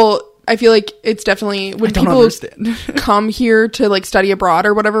understand. Well, I feel like it's definitely when people come here to like study abroad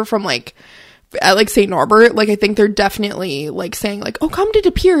or whatever from at like St. Norbert, I think they're definitely like saying like, oh, come to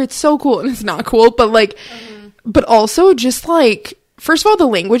De Pere, it's so cool. And it's not cool, but but also just first of all, the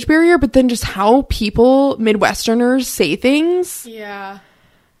language barrier, but then just how people, Midwesterners, say things. Yeah.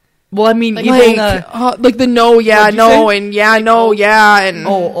 Well, I mean, the no, yeah, no, and yeah, no, yeah, and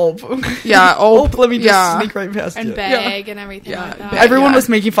yeah, let me just sneak right past and you. Bag and everything like that. Everyone was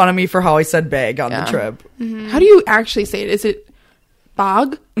making fun of me for how I said bag on the trip. Mm-hmm. How do you actually say it? Is it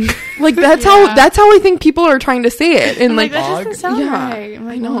bog? That's how I think people are trying to say it. And that doesn't sound right.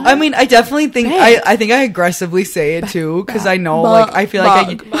 I know. I mean, I definitely think I think I aggressively say it too because I know I feel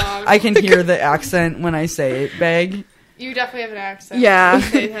like I can hear the accent when I say it. Bag. You definitely have an accent. Yeah.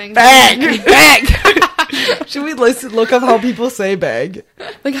 Bag. Should we look up how people say bag?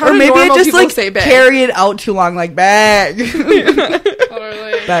 Like how or do maybe normal I just people like say bag? carry it out too long, like bag.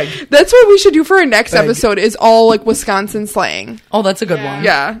 Totally. Bag. That's what we should do for our next Bag. episode. Is all like Wisconsin slang. Oh, that's a good one.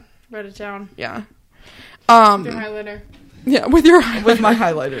 Yeah. Write it down. Yeah. Your highlighter. Yeah, with your highlighter. With my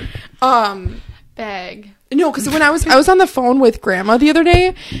highlighter. Bag. No, because when I was on the phone with Grandma the other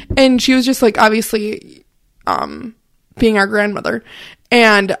day, and she was just like, obviously, being our grandmother,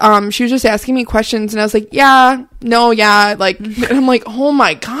 and she was just asking me questions, and I was like, yeah, no, yeah, like, and I'm like, oh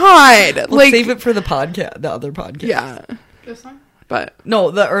my god, Let's like, save it for the podcast, the other podcast. yeah, This one? but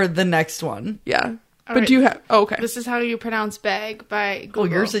No, the next one. yeah, All but right. do you have? Oh, okay, This is how you pronounce bag by Oh,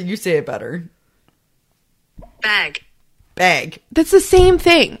 Google. you say it better. Bag. Bag. that's the same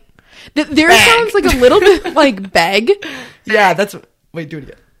thing. There Bag. sounds like a little bit like beg. Yeah, that's. Wait, do it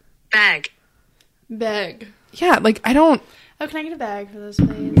again. Bag. Bag. Yeah, like I don't. Oh, can I get a bag for this,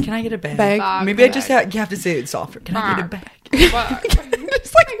 please? Can I get a bag? Bag. Bag. Maybe I just you have to say it softer. Can I get a bag? Bag.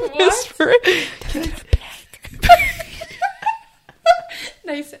 Just like What? whisper.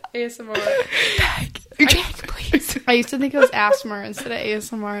 Nice ASMR. Bag, please. I used to think it was ASMR instead of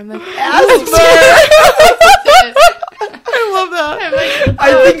ASMR. I'm like, I love that.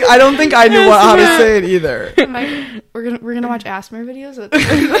 I'm like, I don't think I knew how to say it either. I'm like, we're gonna watch ASMR videos. No,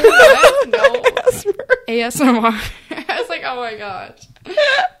 ASMR. I was like, oh my gosh.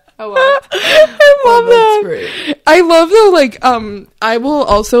 Oh well. I love that. That's great. I love though, like, I will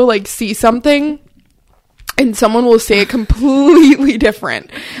also like see something and someone will say it completely different.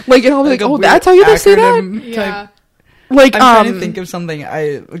 Like, and I'll be like, a oh, weird that's how you just say that? acronym type. Yeah. Like, I'm trying to think of something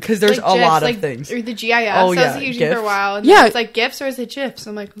because there's Like a GIFs, lot like, of things. Or the GIF. Oh, So I yeah, was using for a GIFs. while. And Yeah. yeah. It's like GIFs or is it GIFs?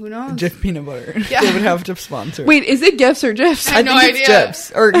 I'm like, who knows? Jif peanut butter. Yeah. They would have to sponsor. wait, is it GIFs or GIFs? I have no think it's idea.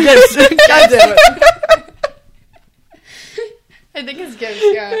 Jifs or GIFs. God damn it. I think it's GIFs,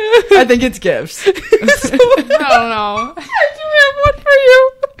 yeah. I think it's gifts. I don't know. I do have one for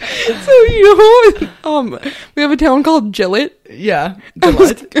you. So, you know, we have a town called Gillett. Yeah. I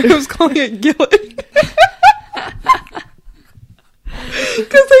was Gillette. calling it Gillett.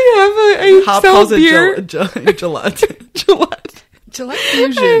 Because I Hop sell calls it beer. Gillette. Gillette. Gillette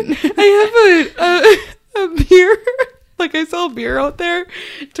Fusion. I have a beer. Like, I sell beer out there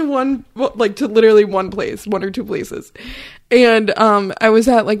to literally one place, one or two places. And I was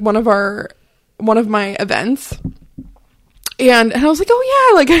at like one of my events. And I was like,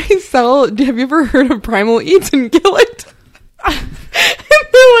 oh yeah, like I sell, have you ever heard of Primal Eats in Gillett? And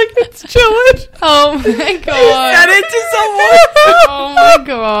they're like, it's Gillett. Oh my god. Said it to someone. Oh my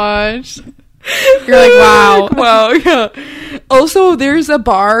gosh. You're like, wow. Wow, yeah. Also, there's a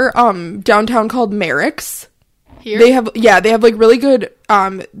bar downtown called Merrick's. Here? They have like really good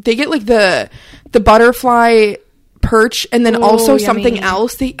they get like the butterfly perch and then Ooh, also yummy. something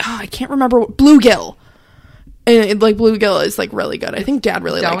else. I can't remember bluegill. And like bluegill is like really good. I think Dad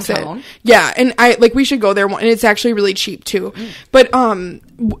really likes Downtown? it. Yeah, and we should go there and it's actually really cheap too. But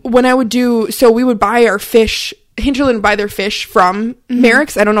when I would we would buy our fish. Hinterland would buy their fish from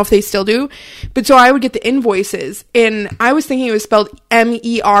Merrick's. I don't know if they still do. But so I would get the invoices and I was thinking it was spelled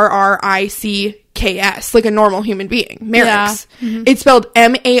MERRICKS, like a normal human being. Merrick's. Yeah. Mm-hmm. It's spelled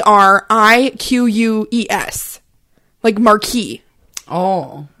MARIQUES. Like marquee.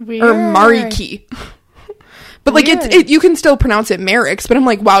 Oh. Weird. Or marquee. But like Weird. you can still pronounce it Merrick's, but I'm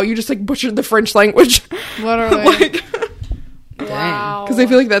like, wow, you just like butchered the French language. Literally. Like, Wow. because I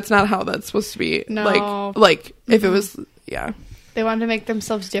feel like that's not how that's supposed to be. No. Like if it was, yeah. They wanted to make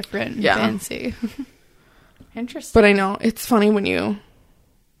themselves different and Yeah. fancy. Interesting. But I know it's funny when you.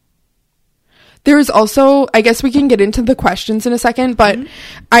 There's also, I guess we can get into the questions in a second, but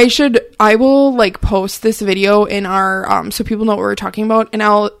I will like post this video in our so people know what we're talking about, and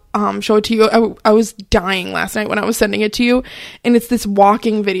I'll show it to you. I was dying last night when I was sending it to you, and it's this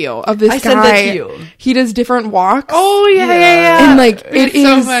walking video of this I guy. sent that to you. He does different walks. Oh yeah. And like It's it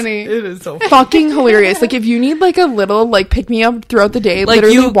so is funny. It is so funny. fucking hilarious. Like if you need like a little like pick me up throughout the day, Like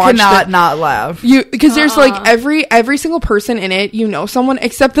literally you watch cannot it. not laugh. You because there's like every single person in it, you know someone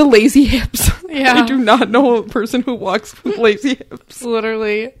except the lazy hips. Yeah. I do not know a person who walks with lazy hips.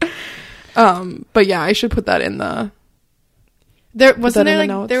 Literally. But yeah, I should put that in the There wasn't that in there the like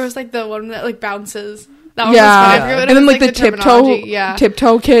notes. there was like the one that like bounces. That one yeah, was funny. Everyone and then was, like the tiptoe terminology. Yeah.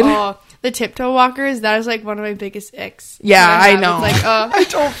 tiptoe kid. Oh, the tiptoe walkers. That is like one of my biggest icks. Yeah, that I have. know. It's like I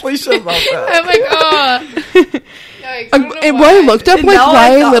told Felicia about that. I'm like Yikes, I don't know And what I looked up And like now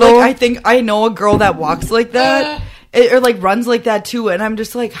why I thought, little like, I think I know a girl that walks like that, or like runs like that too, and I'm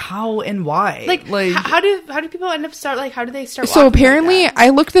just like, how and why? Like how do people end up how do they start So walking apparently like I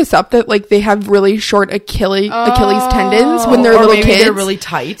looked this up that like they have really short Achilles tendons when they're or little maybe kids. they're really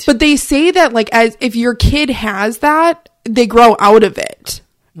tight. But they say that like as if your kid has that, they grow out of it.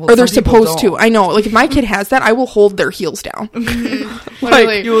 Well, or they're some people supposed to. don't. I know. Like if my kid has that, I will hold their heels down.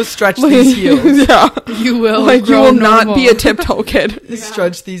 Literally. You will stretch these heels. Yeah. You will Like you grow will not normal. be a tiptoe kid.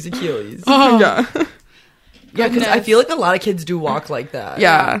 Stretch these Achilles. Yeah. Yeah, because I feel like a lot of kids do walk like that.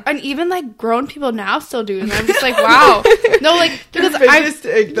 Yeah. And even like grown people now still do, and I'm just like, wow. No, like because That is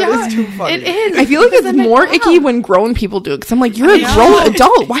too funny. It is. I feel like Because it's I'm like, more wow. icky when grown people do it because I'm like, you're a know. grown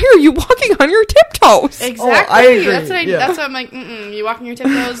adult. Why are you walking on your tiptoes? Exactly. I agree. That's what I'm like. You walking your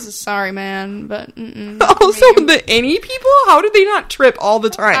tiptoes? Sorry, man, but Also, the any people, how do they not trip all the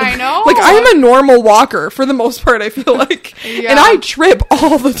time? I know. Like, I'm a normal walker for the most part, I feel like. Yeah. And I trip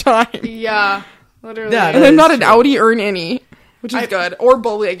all the time. yeah, literally. Yeah, And that I'm is not an true. outie or an innie, which is good. Or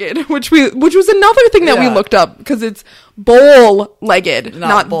bow-legged, which was another thing that we Yeah. looked up, because it's bowl-legged,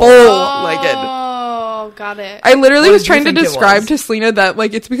 not bowl-legged. Oh, got it. I literally What was did you trying to think it describe was? to Selena that,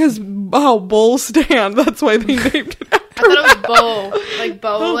 like, it's because, bulls stand. That's why they named it after I thought it was bow, like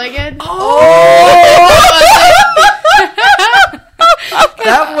bow-legged.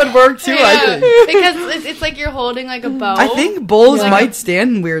 That would work too, I think. Because it's like you're holding like a bow. I think bulls Like might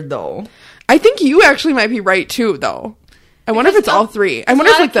stand weird though. I think you actually might be right, too, though. I wonder if it's all three. I a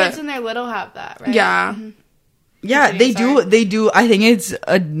wonder lot if, of like, kids when they're little have that, right? Yeah. Yeah, Continue, they do. sorry. They do. I think it's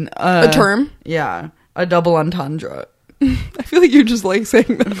A term? Yeah, a double entendre. I feel like you just like saying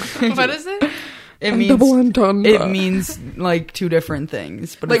that. What is it? It A means double entendre. it means like two different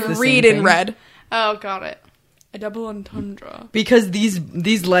things, but Like it's the read same and thing. red. Oh, got it. A double entendre. Because these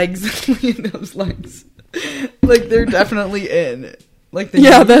legs, those legs, like they're definitely in. Like the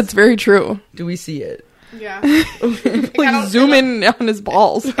Yeah, knees. that's very true. Do we see it? Yeah. Like zoom in on his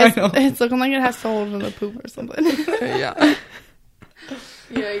balls. It's looking like it has to hold in a poop or something. Yeah.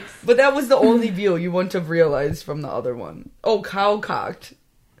 Yikes. But that was the only view you wouldn't have realized from the other one. Oh, cow cocked.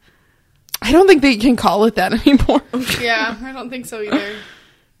 I don't think they can call it that anymore. Yeah, I don't think so either.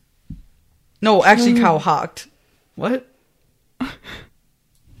 No, actually, cow hocked. What?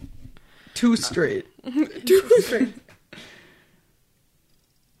 Too straight.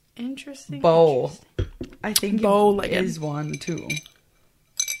 Interesting. Bow. I think Bow-legged. it is one too.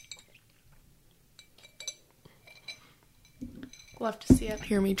 We'll have to see it.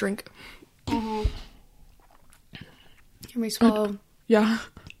 Hear me drink. Hear me swallow. Yeah.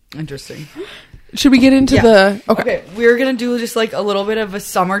 Interesting. Should we get into Yeah. the... Okay, we're gonna do just like a little bit of a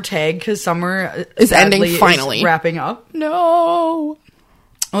summer tag because summer Is ending sadly, finally. is wrapping up. No.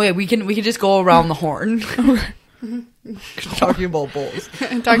 Okay, we can just go around the horn. Talking about bowls.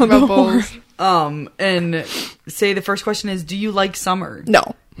 Talking about bowls. And say the first question is, do you like summer? No.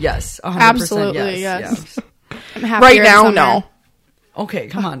 Yes, 100% Absolutely, yes. I'm happier Right in now, summer. no. Okay,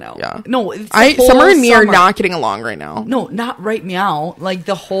 come on now. Yeah. No, it's the whole Summer and me are summer. not getting along right now. No, not right meow. Like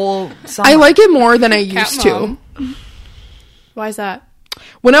the whole summer. I like it more than I Cat used to. mom. Why is that?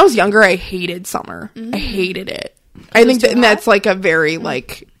 When I was younger, I hated summer. I hated it. I think that, and that's like a very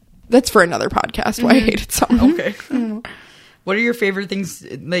like that's for another podcast. Why I hated summer. Okay. What are your favorite things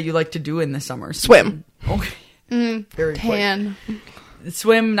that you like to do in the summer? Swim. Okay. Very quick. Tan.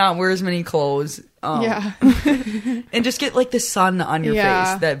 Swim, not wear as many clothes. Yeah. And just get like the sun on your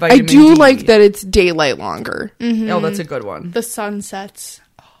Yeah. face. That I vitamin do D. like that it's daylight longer. Oh, that's a good one. The sunsets.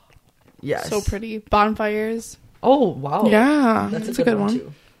 Yes. So pretty. Bonfires. Oh, wow. Yeah, That's a good one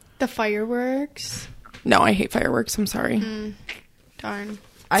too. The fireworks. No, I hate fireworks. I'm sorry. Darn.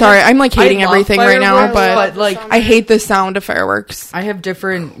 Sorry, I'm like hating I love everything right now, fireworks, but like I hate the sound of fireworks. I have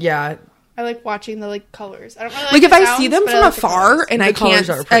different. Yeah. I like watching the like colors. I don't really Like if the I sounds, see them but I from like the afar colors. and The I colors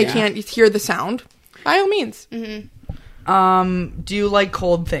are can't pretty. hear the sound, by all means. Do you like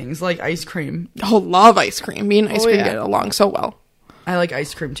cold things like ice cream? Oh, love ice cream. Me and ice Oh, cream yeah. get along so well. I like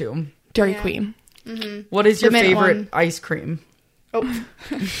ice cream too. Dairy Yeah. Queen. What is your mint favorite one. ice cream? Oh.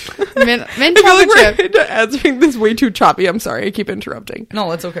 mint I feel like chocolate chip. we're answering this way too choppy. I'm sorry. I keep interrupting.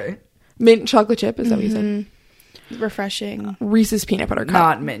 No, it's okay. Mint chocolate chip, is that what you said? Refreshing. Reese's peanut butter cup.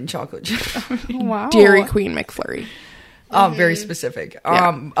 Not mint chocolate chip. Wow. Dairy Queen McFlurry. Very specific.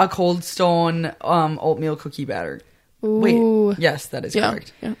 Yeah. A Cold Stone oatmeal cookie batter. Ooh. Wait, yes, that is Yeah.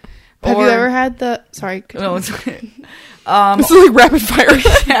 correct. Yeah. Have you Or- ever had the? Sorry. No, it's okay. This is like rapid fire.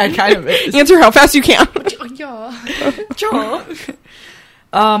 Yeah, it kind of is. Answer how fast you can. Yeah.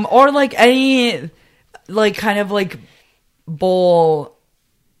 Or like any, like kind of like bowl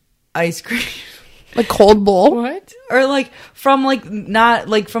ice cream. Like cold bowl. What? or like from like not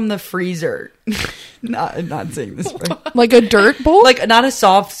like from the freezer. not saying this right. Like a dirt bowl? Like not a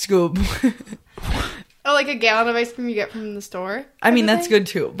soft scoop. Oh, like a gallon of ice cream you get from the store? I mean, that's good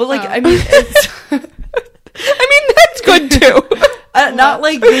too. But like, Oh. I mean, it's that's good too. not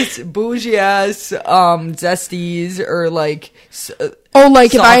like this bougie ass zesties or like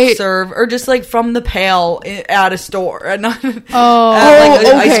like if soft I serve or just like from the pail at a store and not Oh, like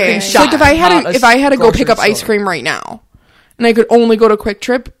an ice okay. cream So, shop. like if I had to go pick up grocery ice store. cream right now, and I could only go to Quick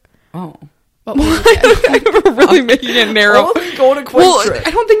Trip, Oh, what would you get? I'm really making it narrow. go to Quick Well, Trip.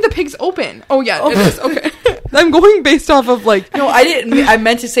 I don't think the pig's open. Oh yeah, it is. Okay. I'm going based off of like. No, I didn't. I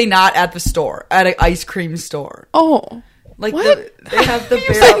meant to say not at the store, at an ice cream store. Oh, Like What? they have the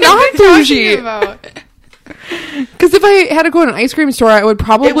said barrel. not bougie. About? Because if I had to go to an ice cream store, I would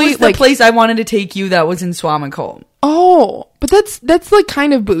probably It was the like. place I wanted to take you that was in Swamico. Oh, but that's like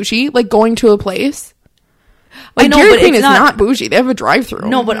kind of bougie, like going to a place. Like I know, Dairy but Queen it's is not- not bougie. They have a drive-through.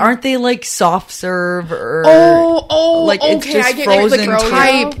 No, but aren't they like soft serve or like like it's okay, just I get frozen like froyo?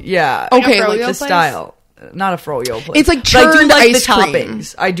 type. Yeah. Okay, a like froyo the place? style. Not a froyo place. It's like But I do churned like ice the cream.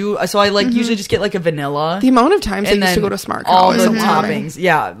 toppings. I do. So I like usually just get like a vanilla. The amount of times I and used to then go to Smart Cow all is the a lot. toppings.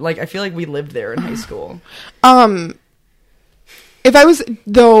 Yeah, like I feel like we lived there in high school. If I was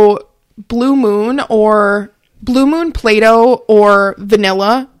though Blue Moon, Play-Doh, or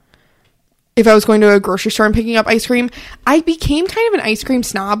vanilla, if I was going to a grocery store and picking up ice cream, I became kind of an ice cream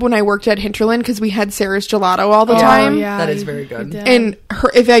snob when I worked at Hinterland because we had Sarah's Gelato all the time. That is very good. And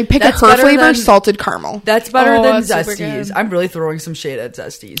if I pick That's her better flavor, than- salted caramel. That's better Oh, than that's super Zesties. good. I'm really throwing some shade at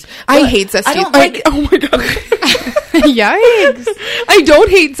Zesties. I But hate Zesties. I don't like. oh my god. Yikes. I don't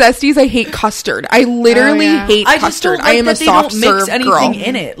hate Zesties. I hate custard. I literally Oh, yeah. hate I just custard. don't like I am that a they soft don't mix serve anything girl.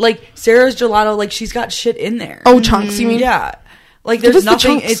 in it. Like Sarah's Gelato, like she's got shit in there. Oh, chunks. You mean? Yeah. Like Give there's us the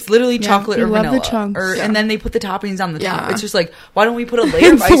nothing. chunks. It's literally Yeah, chocolate we or love the vanilla, chunks. or and then they put the toppings on the top. Yeah. It's just like, why don't we put a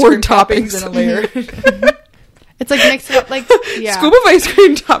layer of Hence the ice cream word toppings toppings. and a layer? It's like mixed up, like, yeah. Scoop of ice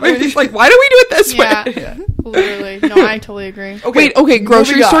cream toppings. It's like, why do we do it this Yeah. way? Literally. No, I totally agree. Wait, okay,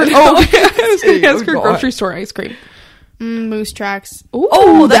 grocery moving store. on. Oh, okay. I was going to ask her Go on. grocery store ice cream. Moose tracks. Ooh,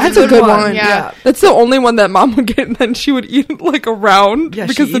 Oh, that's a good one. Yeah. That's the only one that mom would get, and then she would eat like around Yeah,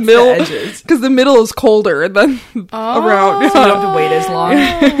 because she the eats middle, the edges. because the middle is colder than around. So you don't have to wait as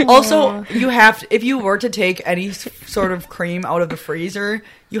long. Also, you have to, if you were to take any sort of cream out of the freezer,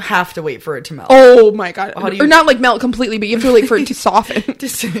 you have to wait for it to melt. Oh my god! How do you- Or not like melt completely, but you have to wait for it to soften.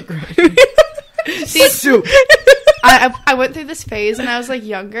 Disintegrate. See, Soup. I went through this phase when I was like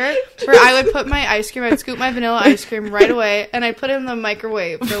younger where I would put my ice cream, I'd scoop my vanilla ice cream right away and I'd put it in the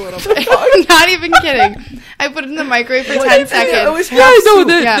microwave for a little bit. Not even kidding. I put it in the microwave for 10 seconds. It was Yeah, I know soup.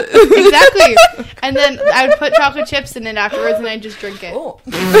 that. Yeah, exactly. And then I would put chocolate chips in it afterwards and I'd just drink it. Oh.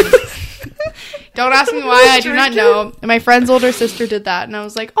 Don't ask me why, I do not know. And my friend's older sister did that and I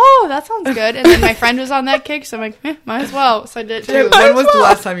was like, oh, that sounds good. And then my friend was on that kick, so I'm like, might as well. So I did it too. When was the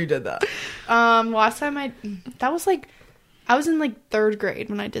last time you did that? Last time that was like, I was in like 3rd grade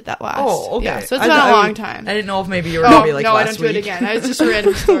when I did that last. Oh, okay. Yeah, so it's I been thought- a long time. I didn't know if maybe you were Oh, going to be like no, I last don't do it week. again. I was just a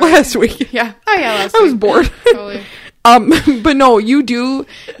random story. Last week. Yeah. Oh yeah, last I was week. bored. Totally. But no, you do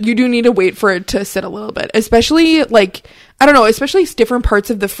need to wait for it to sit a little bit, especially like I don't know, especially different parts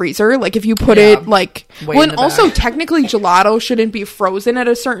of the freezer. Like if you put Yeah. it like, Way well, in and the also back. technically gelato shouldn't be frozen at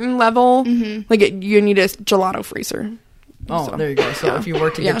a certain level. Like you need a gelato freezer. Oh, So, there you go. So yeah. if you were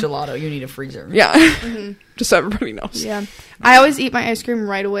to get Yeah. gelato, you need a freezer. Yeah, just so everybody knows. Yeah. I always eat my ice cream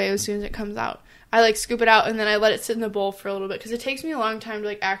right away as soon as it comes out. I like scoop it out and then I let it sit in the bowl for a little bit because it takes me a long time to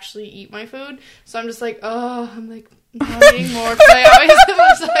like actually eat my food. So I'm just like, I'm eating more. 'Cause I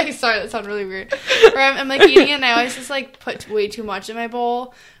always like, sorry, that sounds really weird. Or I'm like eating it and I always just like put way too much in my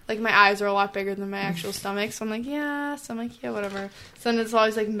bowl. Like my eyes are a lot bigger than my actual stomach. So I'm like, yeah, whatever. So then it's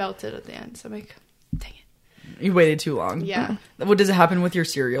always like melted at the end. So I'm like, dang it. You waited too long. Yeah. What does it happen with your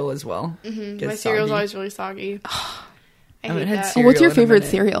cereal as well? My cereal's always really soggy. I haven't hate had that. cereal What's your in a favorite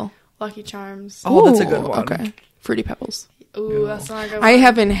minute. cereal? Lucky Charms. Oh, that's a good Ooh, one. Okay, Fruity Pebbles. Ooh, that's not a good one. I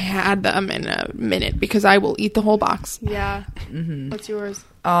haven't had them in a minute because I will eat the whole box. Yeah. What's yours?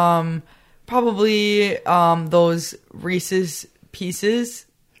 Probably those Reese's Pieces.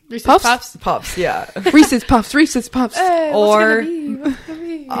 Reese's Puffs? Puffs? Puffs, yeah. Reese's Puffs, Reese's Puffs. Hey, Or- what's it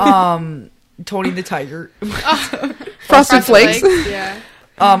gonna be? Tony the Tiger. Frosted Flakes. Yeah.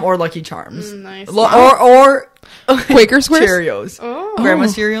 Or Lucky Charms. Nice. Or Quaker Squares. Cheerios. Oh. Grandma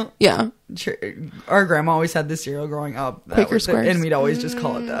cereal. Yeah. Our grandma always had this cereal growing up. That Quaker was it, Squares. and we'd always just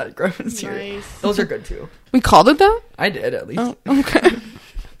call it that. Grandma cereal. Nice. Those are good too. We called it that? I did at least. Oh, okay.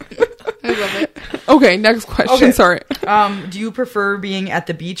 I love it. Okay, next question. Okay. Sorry. Do you prefer being at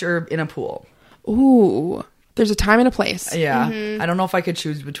the beach or in a pool? Ooh. There's a time and a place. Yeah. I don't know if I could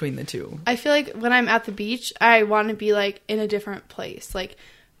choose between the two. I feel like when I'm at the beach, I want to be like in a different place. Like,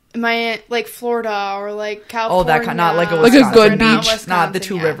 am I in like Florida or like California? Oh, that kind, not like a good beach, beach. not the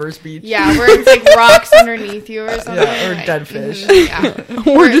Two Rivers beach. Yeah, where it's like rocks underneath you or something. Yeah, or like, dead fish. Yeah.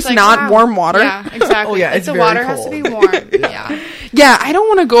 Or just like, not warm water. Yeah, exactly. Oh yeah, it's the very water cold. has to be warm. Yeah. Yeah, I don't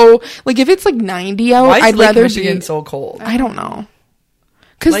want to go like if it's like 90 out. Why is I'd Lake rather Michigan be. so cold? I don't know.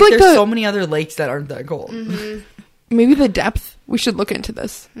 Because Like there's so many other lakes that aren't that cold. maybe the depth. We should look into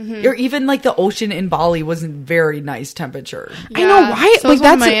this. Or even like the ocean in Bali wasn't very nice temperature. I know why. So like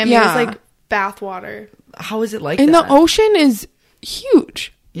that's Miami. yeah. It's like bath water. How is it like And that? the ocean is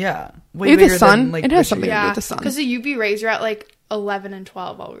huge. Yeah. Way Maybe the bigger sun. than, like, It has something Michigan. to do Yeah, with the sun. because the UV rays are at like 11 and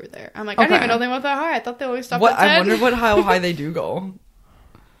 12 while we were there. I'm like, I Okay. didn't even know they went that high. I thought they always stopped What? at 10. I wonder how high they do go.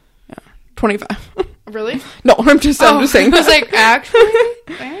 25. Really? No, I'm just saying. I was like, actually?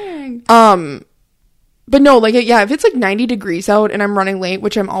 Dang. But no, like yeah, if it's like 90 degrees out and I'm running late,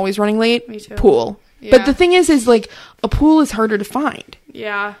 which I'm always running late, Me too. pool. Yeah. But the thing is like a pool is harder to find.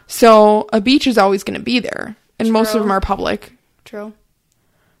 Yeah, So a beach is always going to be there, and most of True. them are public. true.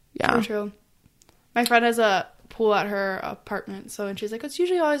 Yeah. True. My friend has a pool at her apartment, and she's like, it's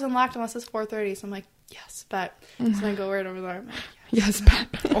usually always unlocked unless it's 4:30. So I'm like, yes, bet. So then I go right over there. I'm like, Yes, Pat.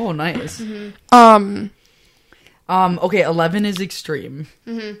 Oh, nice. Um, Okay, 11 is extreme.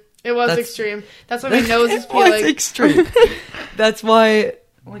 it was That's- extreme. That's why my nose is It was peeling. extreme. That's why.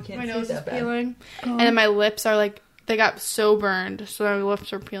 Oh, I can't My see nose is that bad. peeling, and then my lips are like they got so burned, so my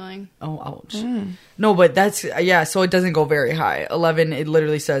lips are peeling. Oh, ouch. No, but that's, yeah, so it doesn't go very high. 11, it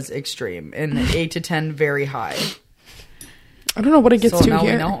literally says extreme. And 8 to 10, very high. I don't know what it gets So to now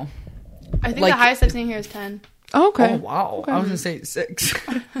here. we know. I think Like- the highest I've seen here is 10. Oh, okay. Oh, wow. I was going to say 6.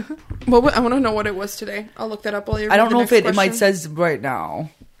 Well, I want to know what it was today. I'll look that up while you're. I don't the know if next it might question. says right now.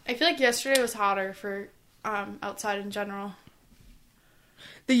 I feel like yesterday was hotter for outside in general.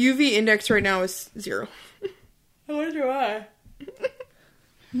 The UV index right now is 0. I wonder why.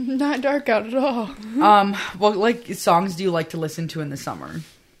 Not dark out at all. What, like, songs do you like to listen to in the summer?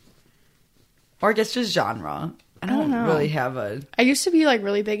 Or I guess just genre. I don't know. really have a... I used to be like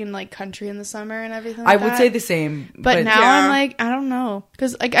really big in like country in the summer and everything. I Like would that. say the same. But now Yeah. I'm like, I don't know,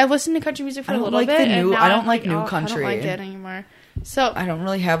 because like I listened to country music for I a don't little like bit. the and new- now I don't I'm like new I country. don't like it anymore. So I don't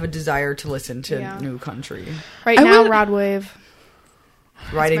really have a desire to listen to Yeah. new country. right I now, would- Rod Wave.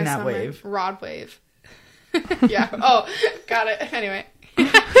 Riding my that summer. wave. Rod Wave. Yeah. Oh, got it. Anyway.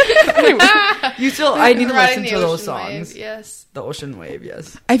 You still... I need to Riding listen the to those ocean songs. wave, yes. The ocean wave,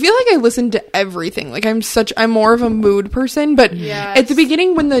 yes. I feel like I listen to everything. Like I'm more of a mood person, but Yes. at the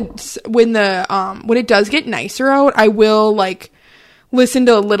beginning when it does get nicer out, I will like listen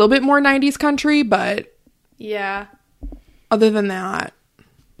to a little bit more 90s country, but Yeah. other than that,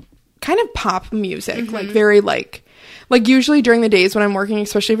 kind of pop music, like very like usually during the days when I'm working,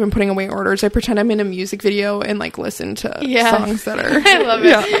 especially if I'm putting away orders, I pretend I'm in a music video and like listen to Yeah. songs that are I love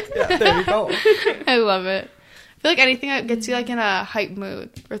it. Yeah, there you go. I love it. I feel like anything that gets you like in a hype mood,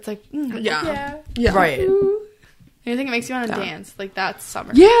 where it's like, Yeah. Right. anything that makes you want to Yeah. dance, like that's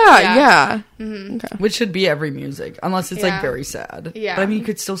summer. Yeah. Okay. Which should be every music, unless it's like Yeah. very sad. Yeah. But I mean, you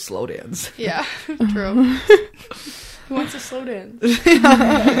could still slow dance. Yeah, true. Who wants to slow dance? In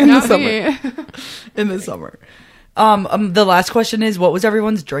the Not summer. me. In the summer. The last question is, what was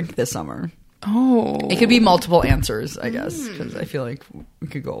everyone's drink this summer? Oh. It could be multiple answers, I guess, because I feel like we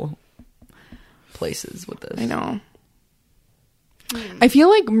could go places with this. I know. I feel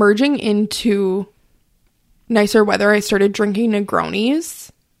like merging into nicer weather, I started drinking Negronis,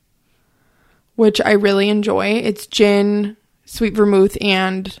 which I really enjoy. It's gin, sweet vermouth,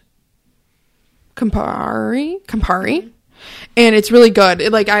 and Campari, and it's really good.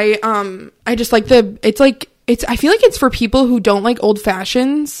 I just like I feel like it's for people who don't like old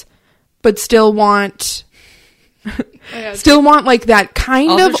fashions, but still want like that kind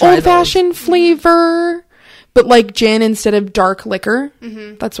I'll of try old fashioned flavor, but like gin instead of dark liquor.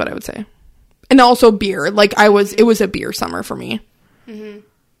 That's what I would say. And also beer. Like it was a beer summer for me.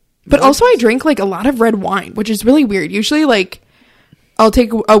 But also I drink like a lot of red wine, which is really weird. Usually like I'll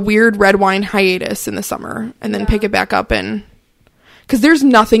take a weird red wine hiatus in the summer and then pick it back up because there's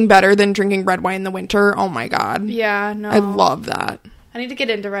nothing better than drinking red wine in the winter. Oh my God. Yeah, no. I love that. I need to get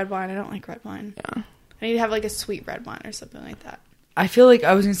into red wine. I don't like red wine. Yeah. I need to have like a sweet red wine or something like that. I feel like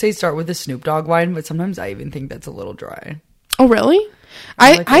I was going to say start with the Snoop Dogg wine, but sometimes I even think that's a little dry. Oh, really?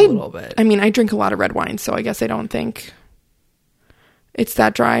 I like a little bit. I mean, I drink a lot of red wine, so I guess I don't think it's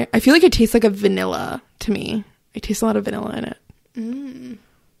that dry. I feel like it tastes like a vanilla to me. It tastes a lot of vanilla in it.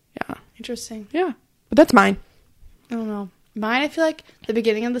 Yeah. Interesting. Yeah. But that's mine. I don't know. Mine, I feel like the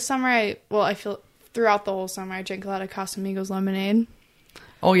beginning of the summer, I feel throughout the whole summer, I drank a lot of Casamigos lemonade.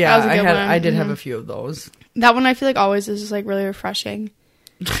 Oh yeah, That was a good one. I did have a few of those. That one I feel like always is just like really refreshing.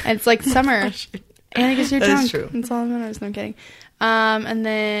 And it's like summer. And I guess you're That drunk. is true. That's all that matters. No, I'm kidding. And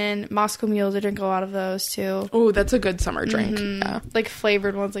then Moscow Mules, I drink a lot of those too. Oh, that's a good summer drink. Yeah. Like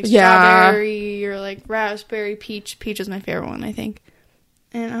flavored ones like Yeah. strawberry or like raspberry, peach. Peach is my favorite one, I think.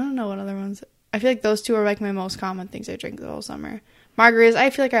 And I don't know what other ones. I feel like those two are like my most common things I drink the whole summer. Margaritas, I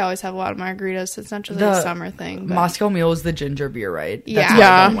feel like I always have a lot of margaritas. It's not just like a summer thing. But Moscow Mule is the ginger beer, right? Yeah. That's why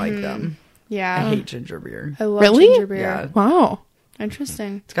I don't like them. yeah. I hate ginger beer. I love Really? ginger beer. Yeah. Wow.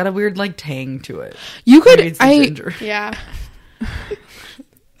 Interesting. It's got a weird like tang to it. You could. Maybe it's the ginger. Yeah.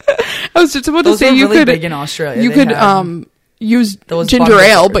 I was just about to Those say are you really could. big in Australia. You They could had use those ginger Bundaberg-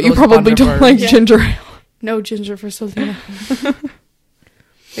 ale, but you those probably don't Bundaberg. like Yeah. ginger ale. No ginger for Sultana.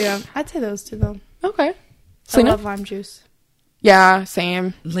 Yeah. I'd say those two though. Okay. I Selena? love lime juice. Yeah,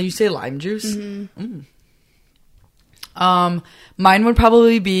 same. Like, you say lime juice? Mine would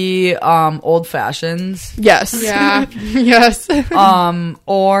probably be old fashions. Yes. Yeah. Yes.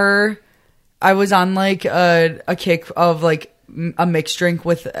 Or I was on like a kick of like a mixed drink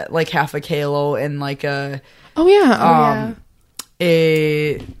with like half a kalo and like a Oh yeah.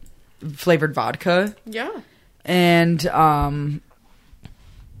 a flavored vodka. Yeah. And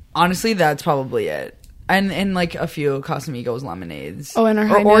honestly, that's probably it. And like a few Casamigos lemonades. Oh, and our or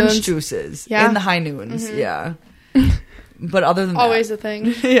high orange noons. juices. Yeah. And the high noons. Yeah. But other than Always that, a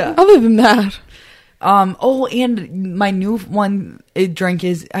thing. yeah. Other than that, Oh, and my new one drink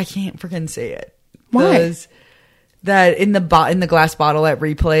is, I can't freaking say it. Why? That in the glass bottle at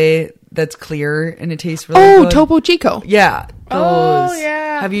Replay that's clear and it tastes really good. Topo Chico. Yeah, those. Oh,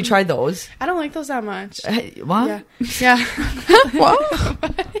 yeah. Have you tried those? I don't like those that much. What? Yeah. What?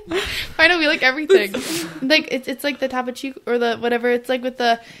 I know we like everything. Like it's like the Topo Chico or the whatever. It's like with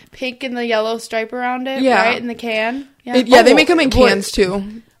the pink and the yellow stripe around it. Yeah. Right in the can. Yeah. They make them in cans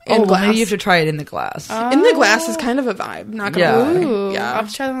too. In glass. Maybe you have to try it in the glass. In the glass is kind of a vibe. Not gonna Yeah. lie. Ooh, Yeah. I'll have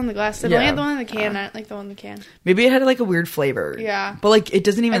to try the one in the glass. I've Yeah. only had the one in the can. I don't like the one in the can. Maybe it had like a weird flavor. Yeah. But like it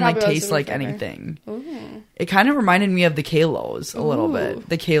doesn't even It like probably was taste a weird like flavor. anything. Ooh. It kind of reminded me of the Kalos a little Ooh. bit.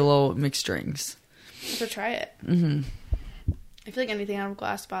 The Kalo mixed drinks. So try it. Mm-hmm. I feel like anything out of a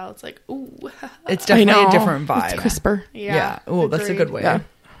glass bottle, it's like ooh. It's I definitely know. a different vibe. It's crisper. Yeah. Oh, that's a agreed. good way. Yeah.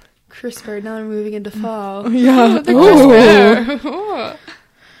 Crisper. Now we're moving into fall. Yeah. Ooh.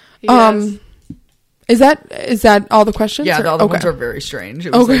 Yes. Is that all the questions? Yeah, or- the other okay. ones are very strange.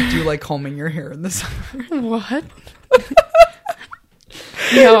 It was Okay. like, do you like combing your hair in the summer? What?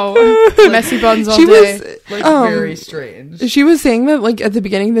 No. Messy buns all She day. was Like, very strange. she was saying that like at the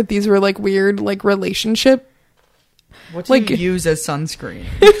beginning that these were like weird like relationship. What do like- you use as sunscreen?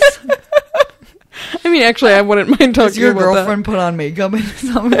 I mean, actually, I wouldn't mind Does talking your about girlfriend put on makeup in the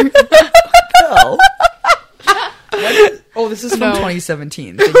summer? What the hell? Oh, this is from No.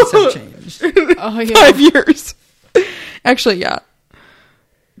 2017. Things have changed. Oh that. yeah. 5 years. Actually, yeah.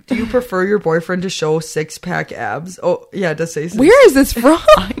 Do you prefer your boyfriend to show six-pack abs? Oh, yeah, it does say six. Where is this from?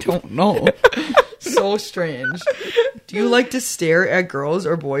 I don't know. So strange. Do you like to stare at girls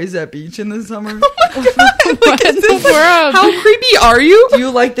or boys at beach in the summer? What in the world? How creepy are you? Do you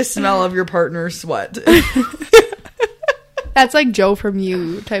like the smell of your partner's sweat? That's like Joe from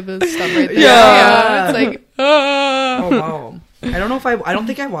You type of stuff right there. Yeah. It's like Oh wow. I don't know if I don't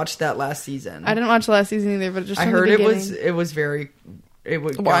think I watched that last season. I didn't watch the last season either, but just I from heard the it was very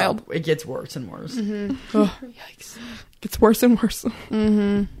Wild. It gets worse and worse. Oh, Yikes. it's worse and worse.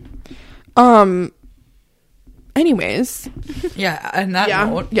 Mm-hmm. Anyways, Yeah, and that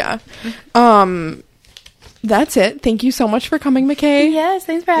note. yeah. That's it. Thank you so much for coming, Mikay. Yes,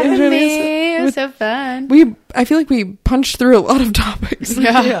 thanks for having Yeah. me. It was so fun. I feel like we punched through a lot of topics.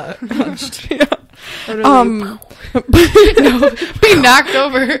 Yeah. Yeah. We knocked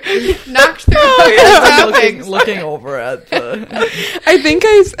through topics. looking over at the I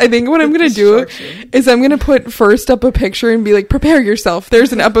think what I'm gonna do Destruction. is I'm gonna put first up a picture and be like, prepare yourself.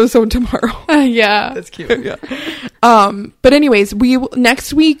 There's an episode tomorrow. Yeah. That's cute. Yeah. But anyways,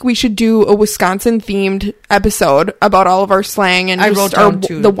 next week we should do a Wisconsin themed episode about all of our slang and I just wrote down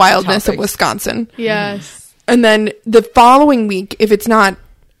two the wildness of topics. Wisconsin. Yes. And then the following week, if it's not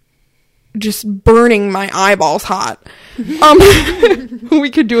just burning my eyeballs hot, we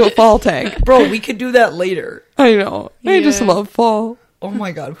could do a fall tag. Bro, we could do that later. I know. I just Yeah. love fall. Oh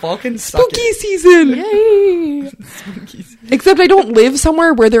my god, fall can suck Spooky it. season. Yay. Spooky season. Except I don't live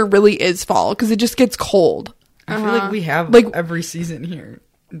somewhere where there really is fall because it just gets cold. I feel like we have Like- every season here.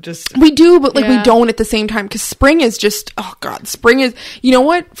 Just We do, but like we Yeah. don't at the same time because spring is just, oh god, spring is, you know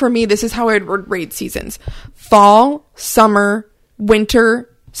what? For me, this is how I would rate seasons: fall, summer, winter,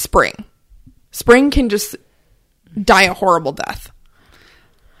 spring. spring can just die a horrible death.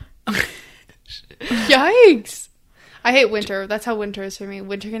 Yikes. I hate winter. That's how winter is for me.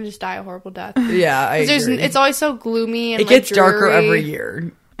 Winter can just die a horrible death. Yeah, I agree. It's always so gloomy and it gets darker dreary, every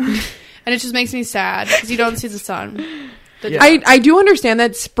year. and it just makes me sad because you don't see the sun. I do understand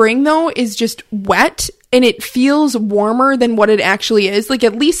that spring, though, is just wet, and it feels warmer than what it actually is. Like,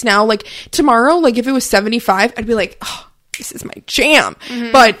 at least now, like, tomorrow, like, if it was 75, I'd be like, oh, this is my jam.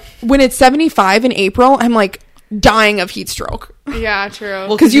 Mm-hmm. But when it's 75 in April, I'm, like, dying of heat stroke. Yeah, true.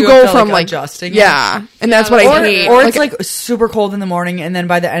 Well, because you go from, like, adjusting. Yeah, and that's what I hate. Or it's, like, super cold in the morning, and then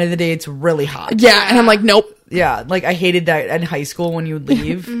by the end of the day, it's really hot. Yeah, and I'm like, nope. Yeah, like, I hated that in high school when you would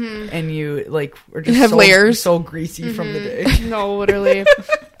leave, and you, like, were just have layers. So greasy from the day. No, literally.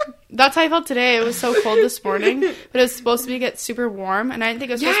 That's how I felt today. It was so cold this morning, but it was supposed to get super warm, and I didn't think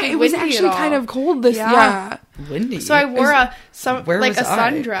it was supposed to be windy at all. Yeah, it was actually kind of cold this. Yeah. Windy. So I wore a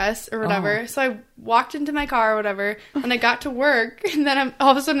sundress or whatever. Oh. So I walked into my car or whatever, and I got to work, and then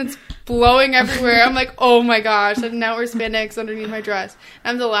all of a sudden it's blowing everywhere. I'm like, oh my gosh! And now we're spandex underneath my dress.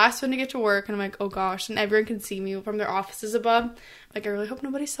 And I'm the last one to get to work, and I'm like, oh gosh! And everyone can see me from their offices above. Like, I really hope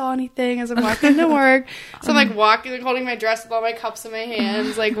nobody saw anything as I'm walking to work. So I'm, like, walking, like, holding my dress with all my cups in my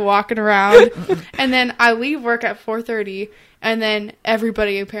hands, like, walking around. And then I leave work at 4:30, and then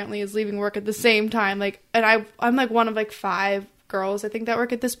everybody apparently is leaving work at the same time. Like, and I'm, like, one of, like, 5 girls, I think, that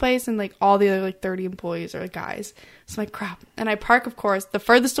work at this place, and, like, all the other, like, 30 employees are, like, guys. So I'm like, crap. And I park, of course, the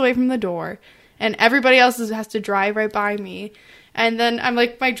furthest away from the door, and everybody else has to drive right by me. And then I'm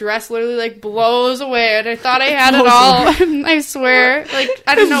like, my dress literally like blows away, and I thought I had it all. I swear, like,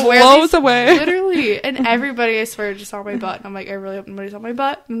 I don't know where blows away. Literally, and everybody, I swear, just saw my butt. And I'm like, I really hope nobody saw my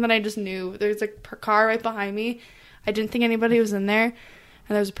butt. And then I just knew there's like a car right behind me. I didn't think anybody was in there, and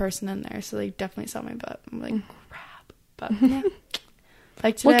there was a person in there, so they definitely saw my butt. I'm like, crap. But yeah,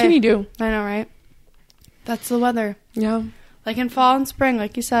 like today, what can you do? I know, right? That's the weather. Yeah, like in fall and spring,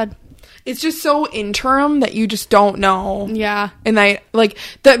 like you said. It's just so interim that you just don't know. Yeah. And I like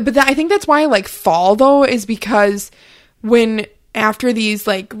that, but I think that's why I like fall though, is because when after these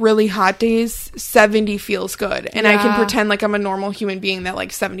like really hot days, 70 feels good. And I can pretend like I'm a normal human being that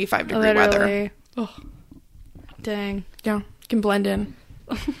like 75 degree weather. Oh. Dang. Yeah. Can blend in.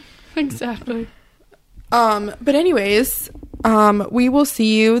 Exactly. But anyways, we will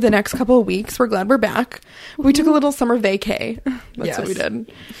see you the next couple of weeks. We're glad we're back. We took a little summer vacay. That's what we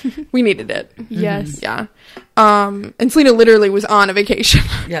did. We needed it. Yes. Yeah. And Selena literally was on a vacation.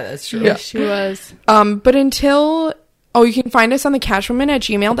 Yeah, that's true. Yes, she was. But until, you can find us on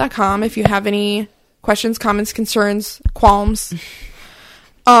thecashwoman@gmail.com if you have any questions, comments, concerns, qualms.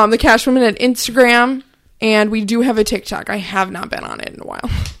 The Cashwoman at Instagram, and we do have a TikTok. I have not been on it in a while.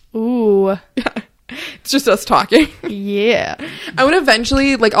 Ooh. Yeah. It's just us talking. Yeah. I would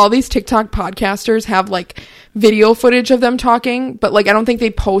eventually, like, all these TikTok podcasters have, like, video footage of them talking, but, like, I don't think they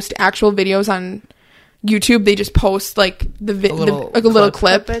post actual videos on YouTube. They just post, like, a little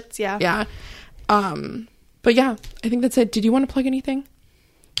clip. Snippets, yeah. Yeah. But, yeah, I think that's it. Did you want to plug anything?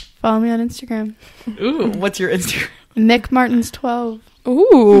 Follow me on Instagram. Ooh, what's your Instagram? Nick Martins 12.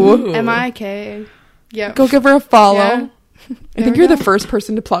 Ooh. MIK. Yeah. Go give her a follow. Yeah. I think you're the first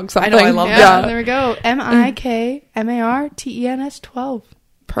person to plug something. I know, I love that. There we go. MIKMARTENS 12.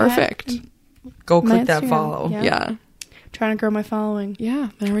 Perfect. Go click that follow. Yeah. Trying to grow my following. Yeah,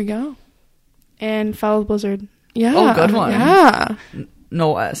 there we go. And follow the Blizzard. Yeah. Oh, good one. Yeah.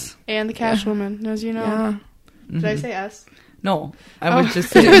 No S. And the Cashwoman, as you know. Yeah. Did I say S? No. I would just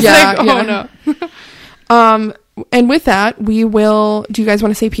say no. And with that, we will, do you guys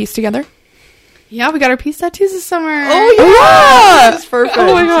want to say peace together? Yeah, we got our peace tattoos this summer. Oh, yeah. That's perfect.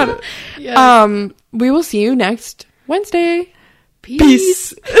 Oh, my God. Yes. We will see you next Wednesday.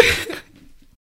 Peace.